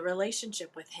build a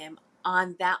relationship with him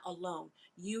on that alone.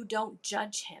 You don't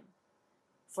judge him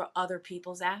for other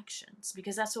people's actions,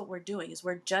 because that's what we're doing, is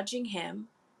we're judging him.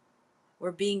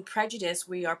 We're being prejudiced.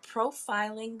 We are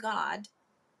profiling God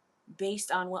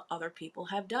based on what other people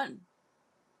have done.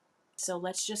 So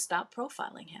let's just stop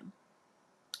profiling him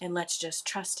and let's just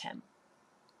trust him.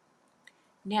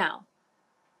 Now,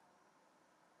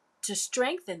 to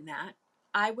strengthen that,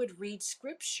 I would read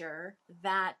scripture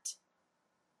that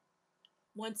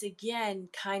once again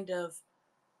kind of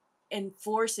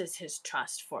enforces his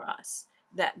trust for us,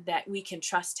 that we can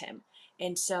trust him.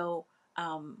 And so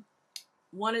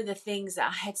one of the things that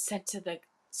I had said to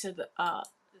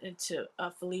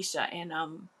Felicia and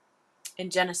in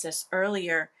Genesis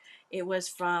earlier, it was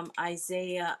from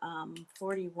Isaiah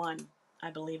 41,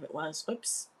 I believe it was.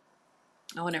 Oops,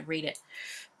 I want to read it.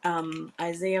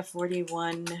 Isaiah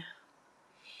 41,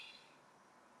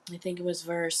 I think it was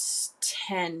verse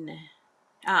 10.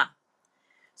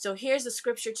 So here's a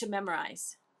scripture to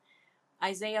memorize.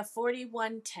 Isaiah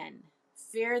 41:10.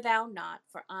 Fear thou not,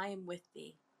 for I am with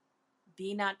thee.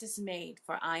 Be not dismayed,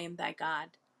 for I am thy God.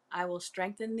 I will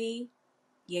strengthen thee,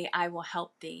 yea, I will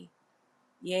help thee.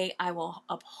 Yea, I will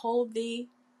uphold thee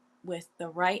with the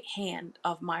right hand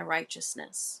of my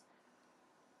righteousness.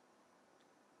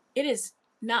 It is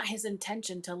not his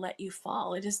intention to let you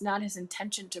fall. It is not his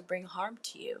intention to bring harm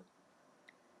to you.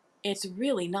 It's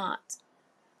really not.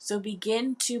 So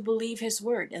begin to believe his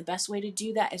word. And the best way to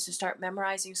do that is to start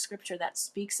memorizing scripture that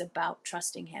speaks about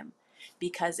trusting him,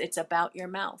 because it's about your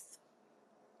mouth.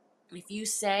 If you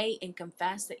say and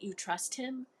confess that you trust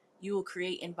him, you will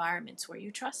create environments where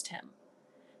you trust him.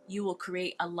 You will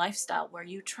create a lifestyle where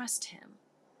you trust him.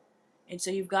 And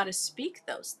so you've got to speak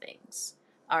those things.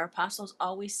 Our apostles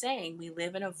always saying we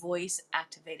live in a voice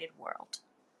activated world,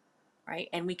 right?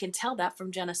 And we can tell that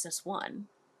from Genesis 1.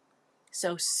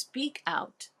 So speak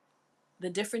out the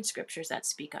different scriptures that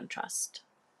speak on trust.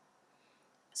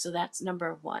 So that's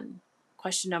number one.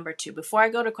 Question number two. Before I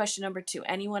go to question number two,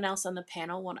 anyone else on the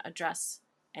panel want to address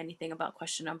anything about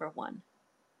question number one?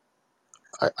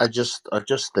 I just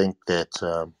think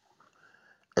that,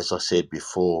 as I said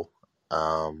before,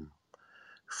 um,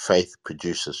 faith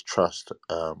produces trust.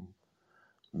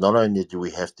 Not only do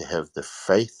we have to have the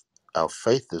faith, our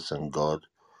faith is in God,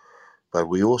 but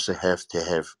we also have to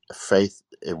have faith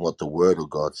in what the Word of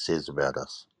God says about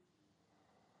us.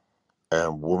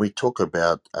 And when we talk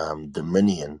about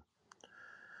dominion,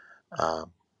 uh,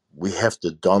 we have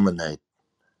to dominate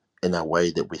in our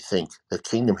way that we think. The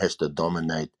kingdom has to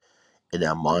dominate in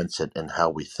our mindset and how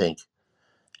we think.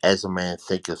 As a man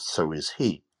thinketh, so is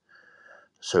he.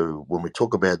 So when we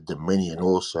talk about dominion,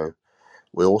 also,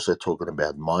 we're also talking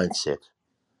about mindset.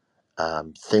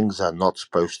 Things are not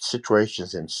supposed,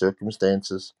 situations and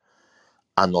circumstances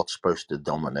are not supposed to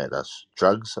dominate us.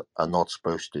 Drugs are not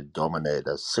supposed to dominate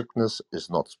us. Sickness is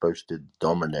not supposed to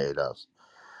dominate us.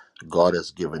 God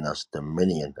has given us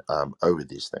dominion over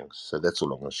these things. So that's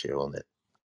all I'm going to share on that.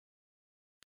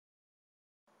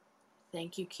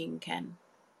 Thank you, King Ken.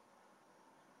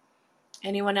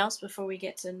 Anyone else before we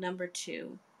get to number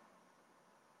two?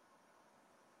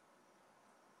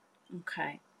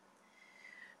 Okay.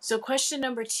 So question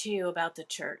number two about the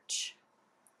church.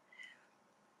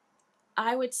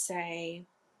 I would say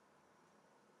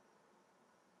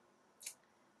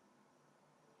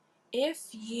if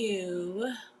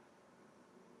you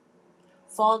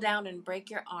fall down and break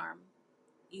your arm,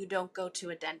 you don't go to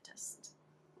a dentist.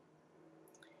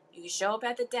 You show up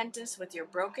at the dentist with your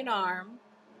broken arm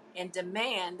and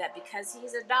demand that because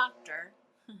he's a doctor,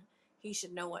 he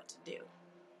should know what to do.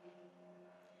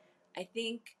 I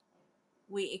think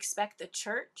we expect the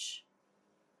church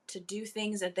to do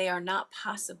things that they are not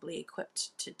possibly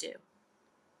equipped to do,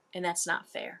 and that's not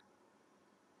fair.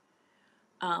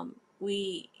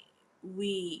 We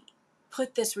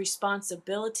put this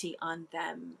responsibility on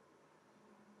them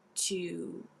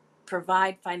to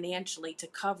provide financially, to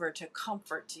cover, to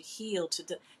comfort, to heal,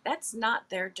 that's not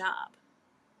their job.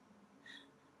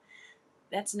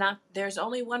 That's not, there's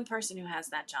only one person who has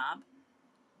that job,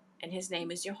 and his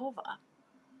name is Jehovah.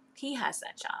 He has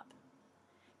that job.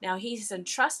 Now, he's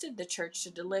entrusted the church to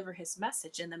deliver his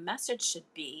message, and the message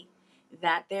should be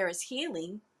that there is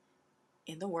healing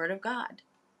in the Word of God.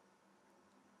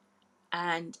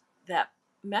 And that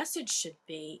message should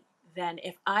be then,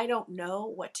 if I don't know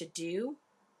what to do,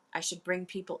 I should bring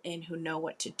people in who know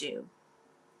what to do.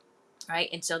 Right?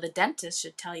 And so the dentist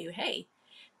should tell you, hey,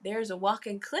 there's a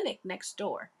walk-in clinic next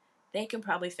door. They can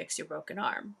probably fix your broken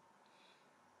arm.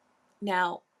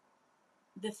 Now,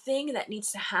 the thing that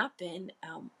needs to happen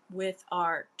with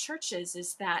our churches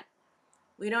is that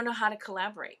we don't know how to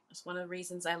collaborate. It's one of the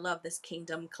reasons I love this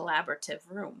Kingdom Collaborative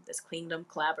room, this Kingdom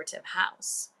Collaborative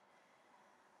house,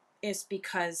 is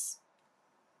because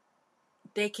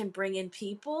they can bring in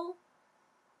people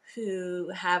who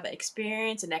have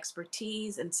experience and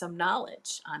expertise and some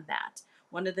knowledge on that.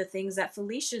 One of the things that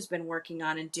Felicia's been working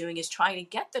on and doing is trying to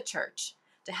get the church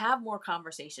to have more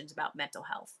conversations about mental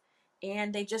health,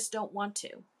 and they just don't want to.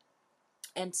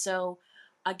 And so,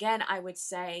 again, I would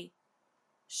say,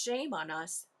 shame on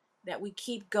us that we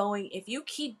keep going. If you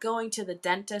keep going to the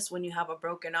dentist when you have a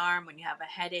broken arm, when you have a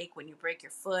headache, when you break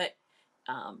your foot,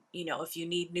 if you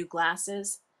need new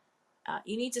glasses,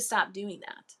 you need to stop doing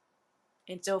that.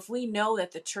 And so if we know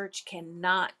that the church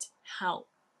cannot help,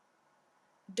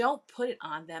 don't put it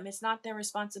on them. It's not their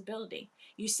responsibility.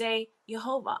 You say,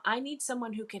 Jehovah, I need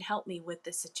someone who can help me with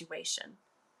this situation.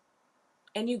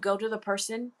 And you go to the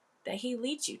person that he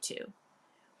leads you to.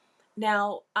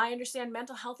 Now, I understand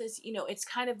mental health is, it's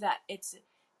kind of that,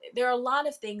 there are a lot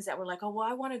of things that we're like, oh, well,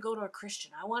 I want to go to a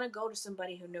Christian. I want to go to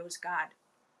somebody who knows God.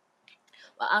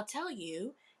 Well, I'll tell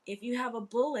you, if you have a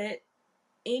bullet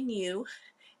in you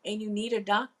and you need a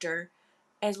doctor,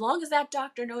 as long as that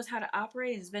doctor knows how to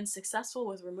operate and has been successful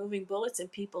with removing bullets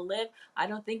and people live, I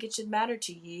don't think it should matter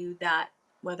to you that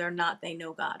whether or not they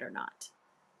know God or not.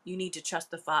 You need to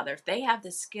trust the Father. If they have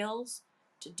the skills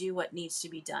to do what needs to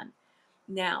be done.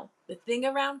 Now, the thing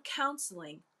around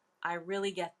counseling, I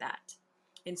really get that.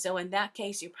 And so in that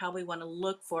case, you probably want to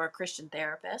look for a Christian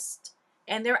therapist.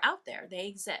 And they're out there. They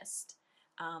exist.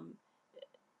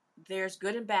 There's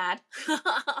good and bad,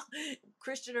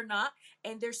 Christian or not.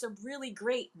 And there's some really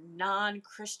great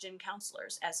non-Christian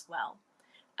counselors as well.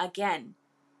 Again,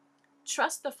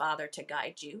 trust the Father to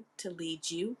guide you, to lead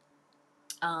you.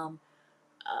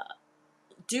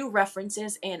 Do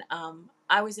references. And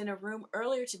I was in a room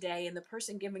earlier today, and the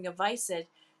person giving advice said,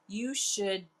 you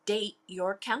should date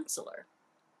your counselor.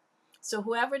 So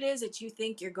whoever it is that you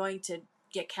think you're going to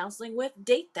get counseling with,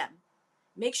 date them.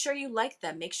 Make sure you like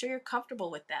them. Make sure you're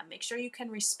comfortable with them. Make sure you can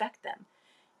respect them.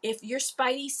 If your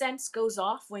spidey sense goes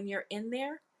off when you're in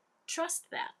there, trust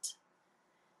that.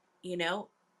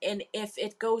 And if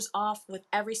it goes off with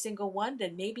every single one,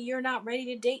 then maybe you're not ready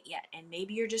to date yet, and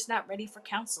maybe you're just not ready for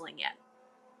counseling yet.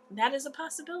 That is a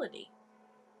possibility.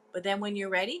 But then when you're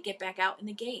ready, get back out in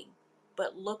the game.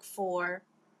 But look for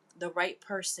the right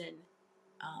person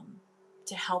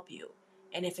to help you.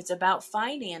 And if it's about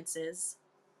finances,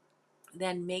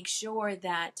 then make sure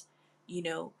that,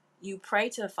 you pray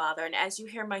to the Father. And as you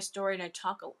hear my story and I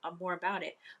talk more about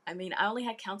it, I mean, I only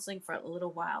had counseling for a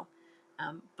little while,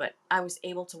 but I was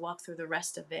able to walk through the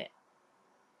rest of it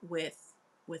with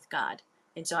God.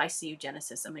 And so I see you,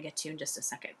 Genesis. I'm going to get to you in just a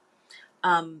second.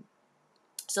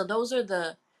 So those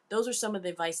are some of the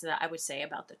advice that I would say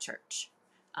about the church.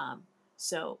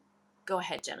 So go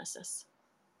ahead, Genesis.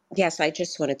 Yes, I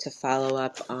just wanted to follow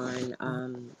up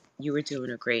on you were doing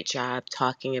a great job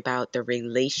talking about the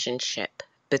relationship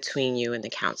between you and the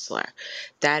counselor.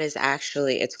 That is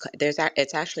actually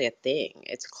it's actually a thing.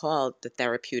 It's called the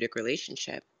therapeutic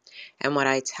relationship. And what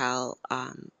I tell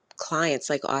clients,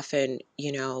 like often,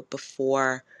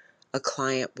 before a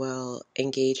client will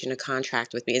engage in a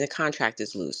contract with me, and the contract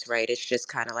is loose, right? It's just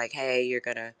kind of like, hey, you're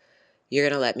gonna you're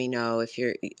going to let me know if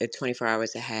you're 24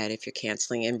 hours ahead, if you're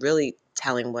canceling, and really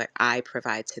telling what I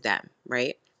provide to them,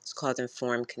 right? It's called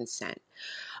informed consent.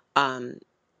 Um,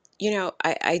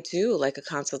 I do like a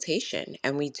consultation,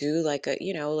 and we do like a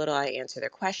little, I answer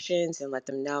their questions and let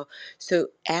them know. So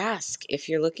ask if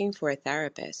you're looking for a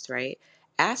therapist, right?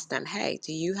 Ask them, hey,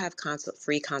 do you have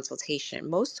free consultation?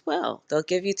 Most will. They'll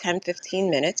give you 10, 15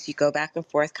 minutes. You go back and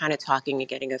forth, kind of talking and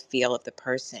getting a feel of the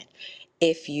person.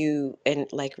 And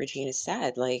like Regina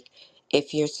said, like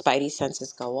if your spidey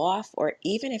senses go off, or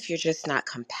even if you're just not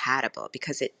compatible,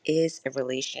 because it is a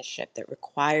relationship that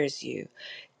requires you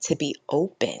to be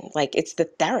open. Like it's the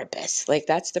therapist, like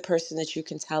that's the person that you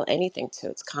can tell anything to.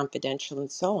 It's confidential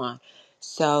and so on.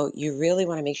 So you really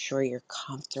want to make sure you're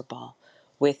comfortable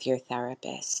with your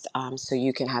therapist, so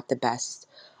you can have the best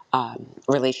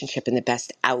relationship and the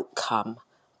best outcome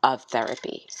of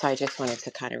therapy. So I just wanted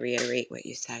to kind of reiterate what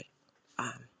you said,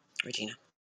 um, Regina.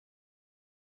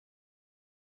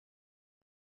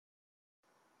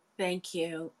 Thank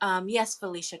you. Yes,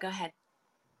 Felicia, go ahead.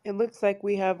 It looks like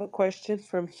we have a question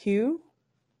from Hugh.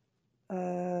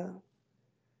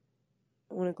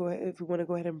 I want to go ahead, if we want to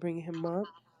go ahead and bring him up.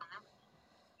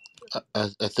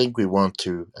 I think we want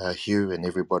to, Hugh and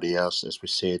everybody else, as we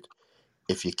said,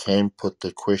 if you can put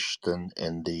the question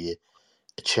in the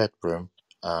chat room,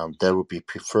 that would be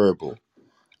preferable,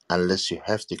 unless you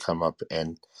have to come up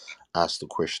and ask the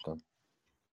question.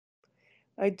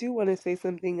 I do want to say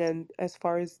something, and as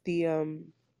far as the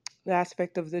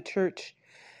aspect of the church.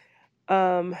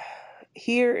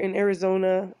 Here in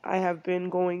Arizona, I have been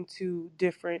going to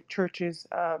different churches,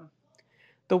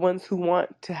 the ones who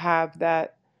want to have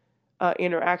that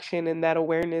interaction and that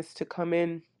awareness to come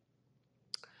in.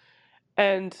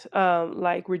 And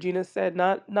like Regina said,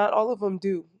 not all of them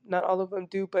do. Not all of them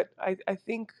do. But I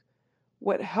think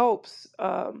what helps,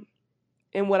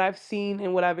 and what I've seen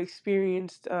and what I've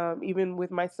experienced, even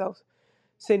with myself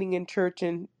sitting in church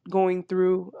and going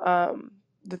through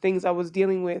the things I was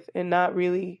dealing with and not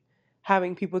really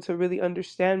having people to really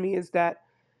understand me, is that,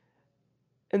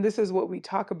 and this is what we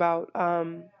talk about,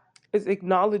 is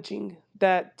acknowledging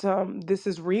that this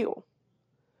is real,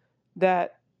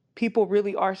 that people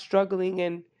really are struggling.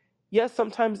 And yes,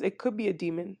 sometimes it could be a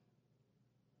demon,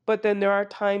 but then there are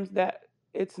times that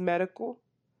it's medical.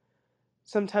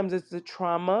 Sometimes it's the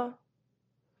trauma.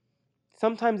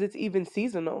 Sometimes it's even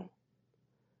seasonal.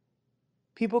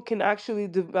 People can actually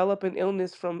develop an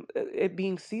illness from it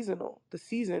being seasonal, the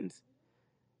seasons.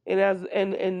 And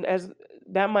as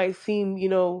that might seem,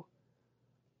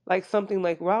 like something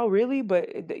like, wow, really? But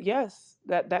yes,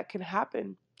 that can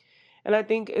happen. And I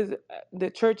think is the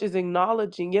church is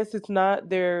acknowledging, yes, it's not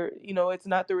their, it's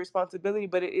not their responsibility,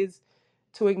 but it is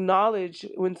to acknowledge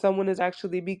when someone is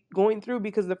actually going through,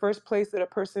 because the first place that a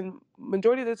person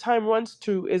majority of the time runs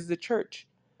to is the church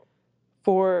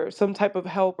for some type of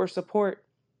help or support.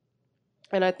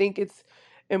 And I think it's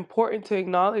important to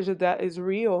acknowledge that that is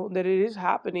real, that it is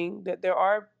happening, that there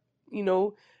are, you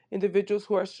know, individuals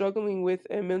who are struggling with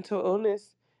a mental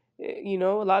illness.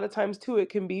 A lot of times too, it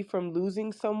can be from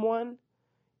losing someone.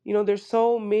 There's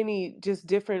so many just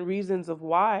different reasons of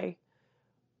why,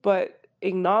 but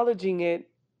acknowledging it,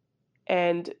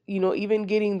 and even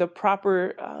getting the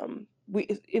proper, we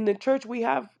in the church we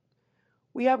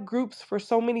have groups for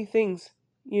so many things.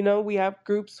 We have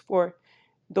groups for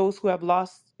those who have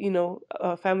lost,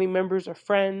 family members or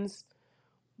friends.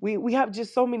 We have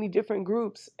just so many different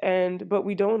groups, but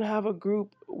we don't have a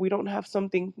group. We don't have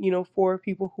something, for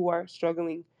people who are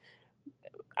struggling.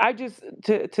 I just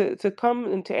to come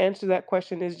and to answer that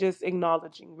question is just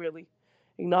acknowledging, really,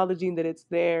 acknowledging that it's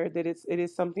there, that it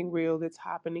is something real that's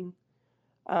happening.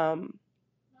 Um,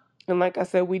 and like I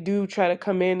said, we do try to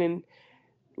come in, and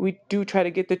we do try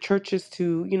to get the churches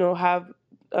to, have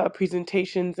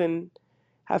presentations and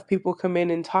have people come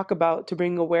in and talk about, to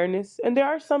bring awareness. And there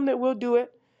are some that will do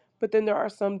it, but then there are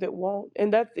some that won't.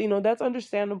 And that's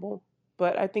understandable.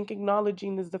 But I think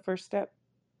acknowledging is the first step.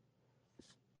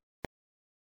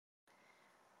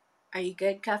 Are you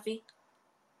good, Cuffy?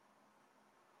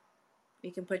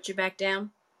 We can put you back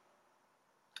down.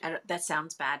 That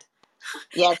sounds bad.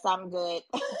 Yes, I'm good.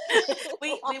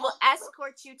 we will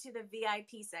escort you to the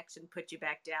VIP section, put you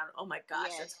back down. Oh my gosh,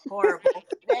 Yes. that's horrible.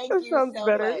 Thank That you sounds so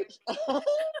better. much.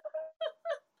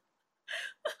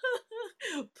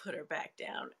 Put her back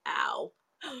down. Ow.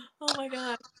 Oh my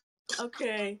god.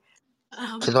 Okay.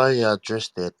 Can I address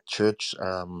that church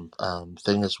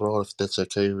thing as well, if that's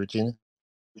okay, Regina?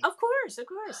 Of course, of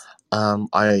course.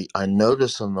 I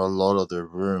notice in a lot of the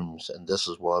rooms, and this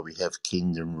is why we have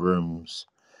kingdom rooms,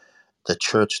 the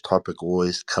church topic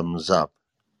always comes up.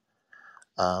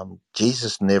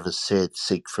 Jesus never said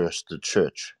seek first the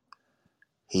church.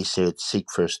 He said seek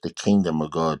first the kingdom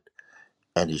of God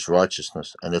and his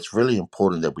righteousness. And it's really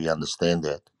important that we understand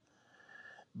that,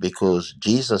 because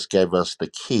Jesus gave us the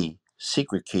key,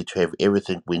 secret key, to have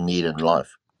everything we need in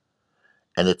life.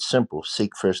 And it's simple: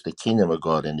 seek first the kingdom of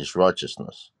God and his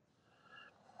righteousness.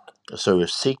 So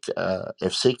if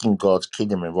seeking God's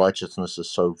kingdom and righteousness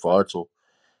is so vital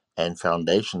and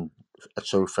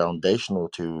so foundational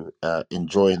to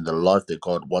enjoying the life that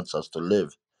God wants us to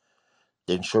live,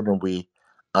 then shouldn't we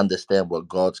understand what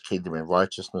God's kingdom and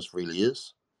righteousness really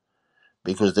is?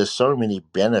 Because there's so many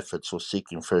benefits of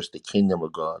seeking first the kingdom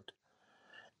of God.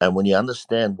 And when you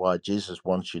understand why Jesus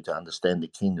wants you to understand the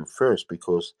kingdom first,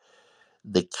 because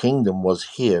the kingdom was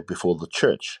here before the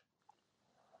church.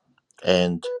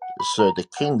 And so the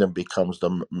kingdom becomes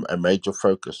a major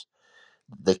focus.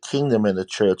 The kingdom and the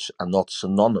church are not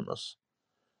synonymous.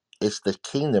 It's the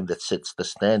kingdom that sets the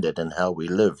standard in how we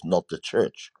live, not the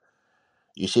church.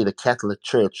 You see, the Catholic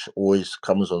Church always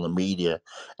comes on the media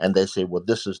and they say, well,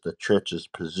 this is the church's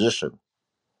position.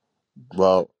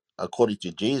 Well, according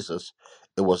to Jesus,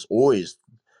 it was always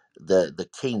the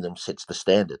kingdom sets the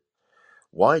standard.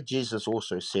 Why Jesus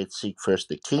also said, seek first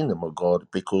the kingdom of God?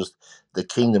 Because the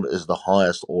kingdom is the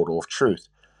highest order of truth.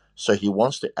 So he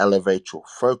wants to elevate your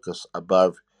focus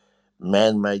above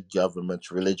man-made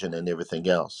governments, religion, and everything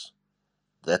else.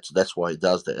 That's why he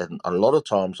does that. And a lot of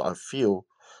times I feel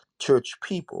church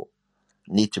people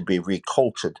need to be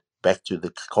recultured back to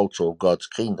the culture of God's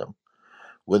kingdom.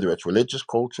 Whether it's religious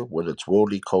culture, whether it's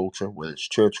worldly culture, whether it's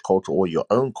church culture or your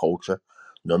own culture,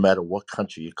 no matter what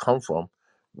country you come from,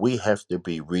 we have to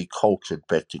be recultured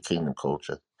back to kingdom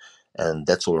culture. And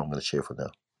that's all I'm going to share for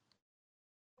now.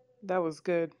 That was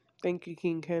good. Thank you,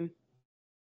 King Ken.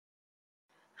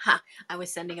 Ha! I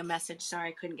was sending a message. Sorry,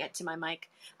 I couldn't get to my mic.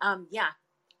 Yeah,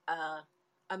 uh,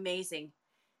 amazing,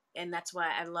 and that's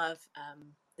why I love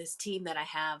this team that I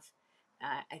have.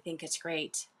 I think it's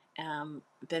great.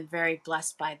 Been very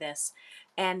blessed by this,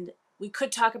 and we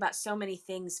could talk about so many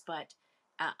things, but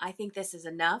I think this is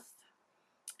enough.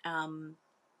 Um,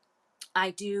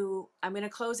 I'm going to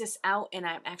close this out, and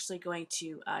I'm actually going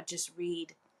to just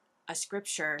read a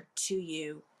scripture to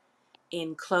you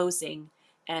in closing,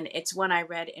 and it's one I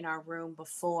read in our room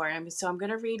before. So I'm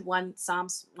going to read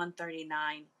Psalms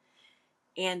 139,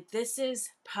 and this is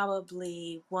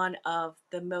probably one of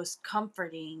the most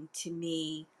comforting to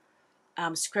me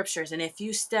scriptures. And if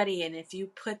you study and if you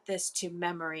put this to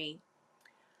memory,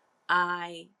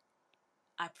 I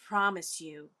I promise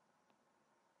you,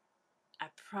 I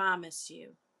promise you,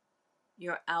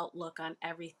 your outlook on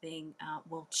everything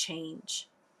will change.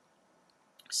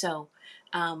 So,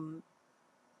 um,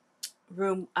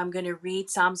 room, I'm going to read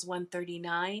Psalms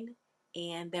 139,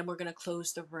 and then we're going to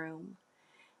close the room.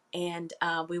 And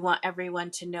we want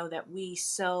everyone to know that we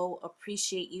so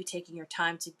appreciate you taking your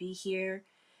time to be here.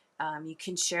 You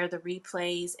can share the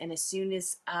replays, and as soon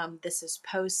as this is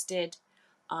posted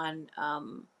on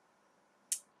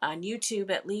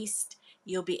YouTube, at least,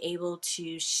 you'll be able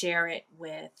to share it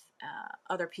with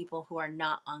other people who are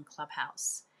not on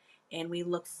Clubhouse. And we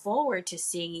look forward to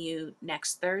seeing you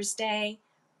next Thursday.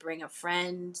 Bring a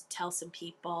friend, tell some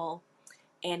people,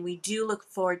 and we do look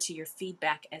forward to your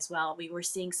feedback as well. We were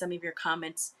seeing some of your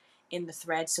comments in the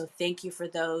thread, so thank you for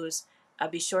those.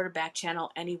 Be sure to back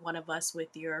channel any one of us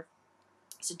with your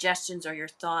suggestions or your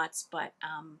thoughts. But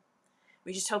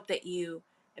we just hope that you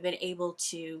have been able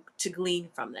to glean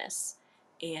from this,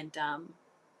 and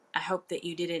I hope that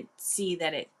you didn't see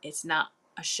that it's not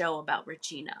a show about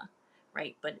Regina,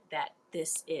 right? But that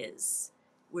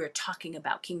we're talking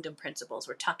about kingdom principles.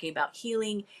 We're talking about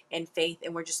healing and faith,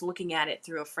 and we're just looking at it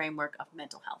through a framework of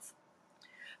mental health.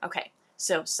 Okay,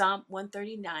 so Psalm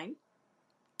 139,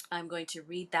 I'm going to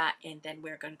read that, and then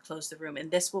we're going to close the room.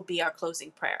 And this will be our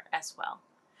closing prayer as well.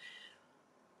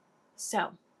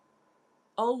 So,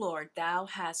 O Lord, thou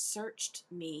hast searched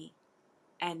me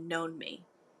and known me.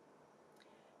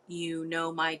 You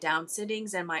know my down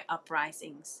sittings and my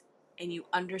uprisings, and you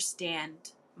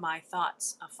understand my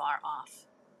thoughts afar off.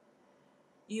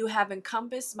 You have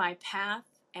encompassed my path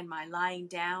and my lying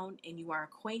down, and you are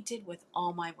acquainted with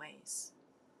all my ways.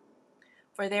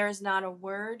 For there is not a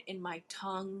word in my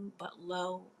tongue, but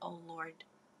lo, O Lord,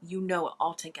 you know it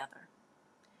altogether.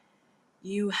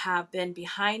 You have been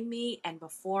behind me and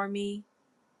before me,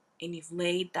 and you've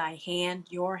laid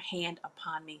your hand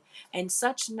upon me. And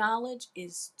such knowledge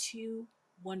is too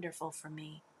wonderful for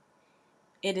me.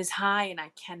 It is high, and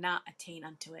I cannot attain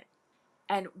unto it.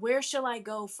 And where shall I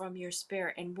go from your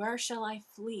spirit? And where shall I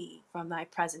flee from thy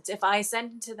presence? If I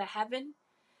ascend into the heaven,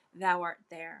 thou art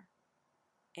there.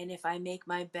 And if I make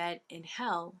my bed in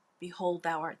hell, behold,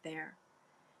 thou art there.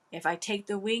 If I take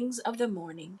the wings of the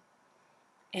morning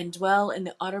and dwell in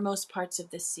the uttermost parts of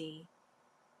the sea,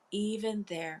 even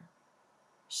there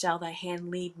shall thy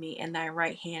hand lead me, and thy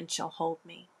right hand shall hold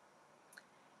me.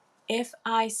 If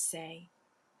I say,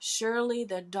 surely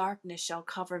the darkness shall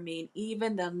cover me, and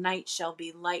even the night shall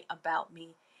be light about me,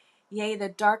 yea, the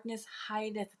darkness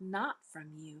hideth not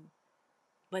from you,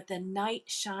 but the night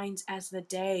shines as the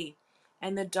day,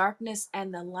 and the darkness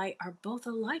and the light are both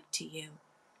alike to you.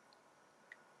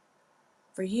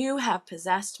 For you have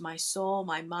possessed my soul,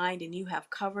 my mind, and you have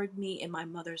covered me in my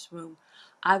mother's womb.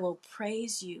 I will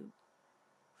praise you,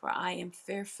 for I am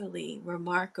fearfully,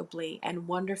 remarkably, and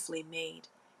wonderfully made,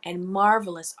 and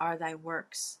marvelous are thy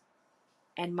works,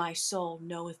 and my soul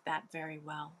knoweth that very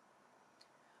well.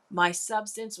 My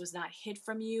substance was not hid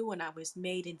from you when I was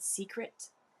made in secret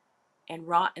and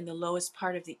wrought in the lowest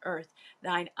part of the earth.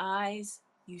 Thine eyes,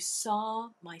 you saw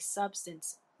my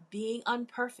substance being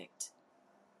unperfect,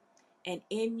 and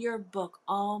in your book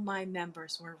all my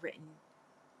members were written,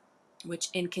 which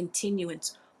in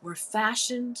continuance were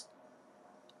fashioned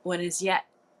when as yet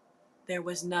there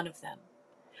was none of them.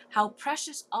 How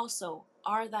precious also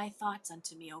are thy thoughts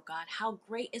unto me, O God! How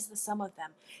great is the sum of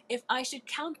them! If I should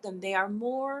count them, they are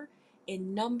more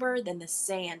in number than the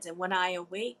sands, and when I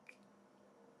awake,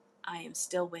 I am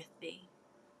still with thee.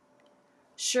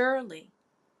 Surely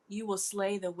you will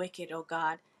slay the wicked, O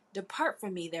God. Depart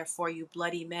from me, therefore, you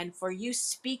bloody men, for you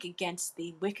speak against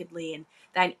thee wickedly, and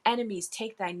thine enemies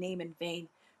take thy name in vain.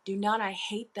 Do not I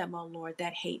hate them, O Lord,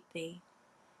 that hate thee?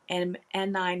 And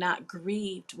am I not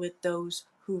grieved with those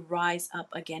who rise up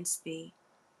against thee?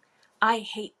 I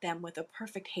hate them with a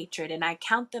perfect hatred, and I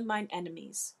count them mine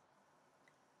enemies.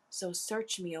 So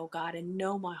search me, O God, and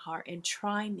know my heart, and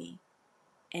try me,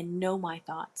 and know my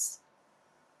thoughts,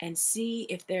 and see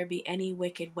if there be any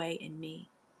wicked way in me,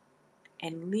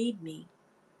 and lead me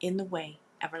in the way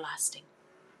everlasting.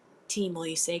 Team, will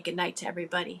you say goodnight to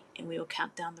everybody, and we will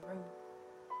count down the room.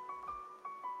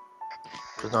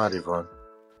 Good night, everyone.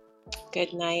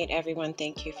 Good night, everyone.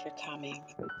 Thank you for coming.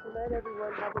 Good night,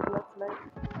 everyone. Have a blessed night.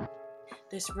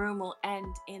 This room will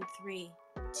end in 3,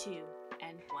 2,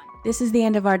 and 1. This is the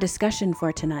end of our discussion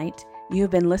for tonight. You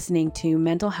have been listening to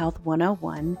Mental Health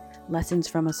 101, Lessons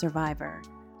from a Survivor.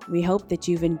 We hope that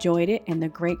you've enjoyed it and the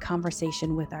great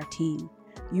conversation with our team.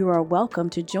 You are welcome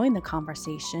to join the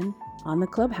conversation on the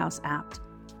Clubhouse app.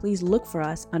 Please look for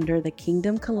us under the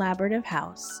Kingdom Collaborative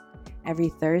House every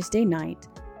Thursday night,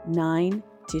 9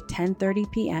 to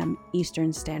 10:30 p.m.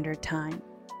 Eastern Standard Time.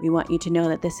 We want you to know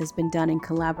that this has been done in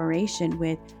collaboration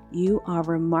with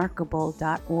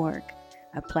youareremarkable.org,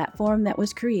 a platform that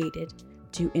was created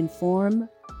to inform,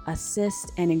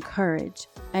 assist, and encourage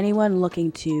anyone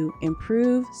looking to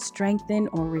improve, strengthen,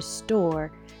 or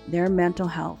restore their mental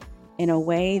health in a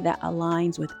way that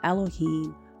aligns with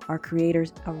Elohim, our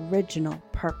Creator's original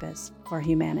purpose for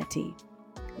humanity.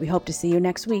 We hope to see you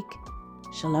next week.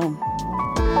 Shalom.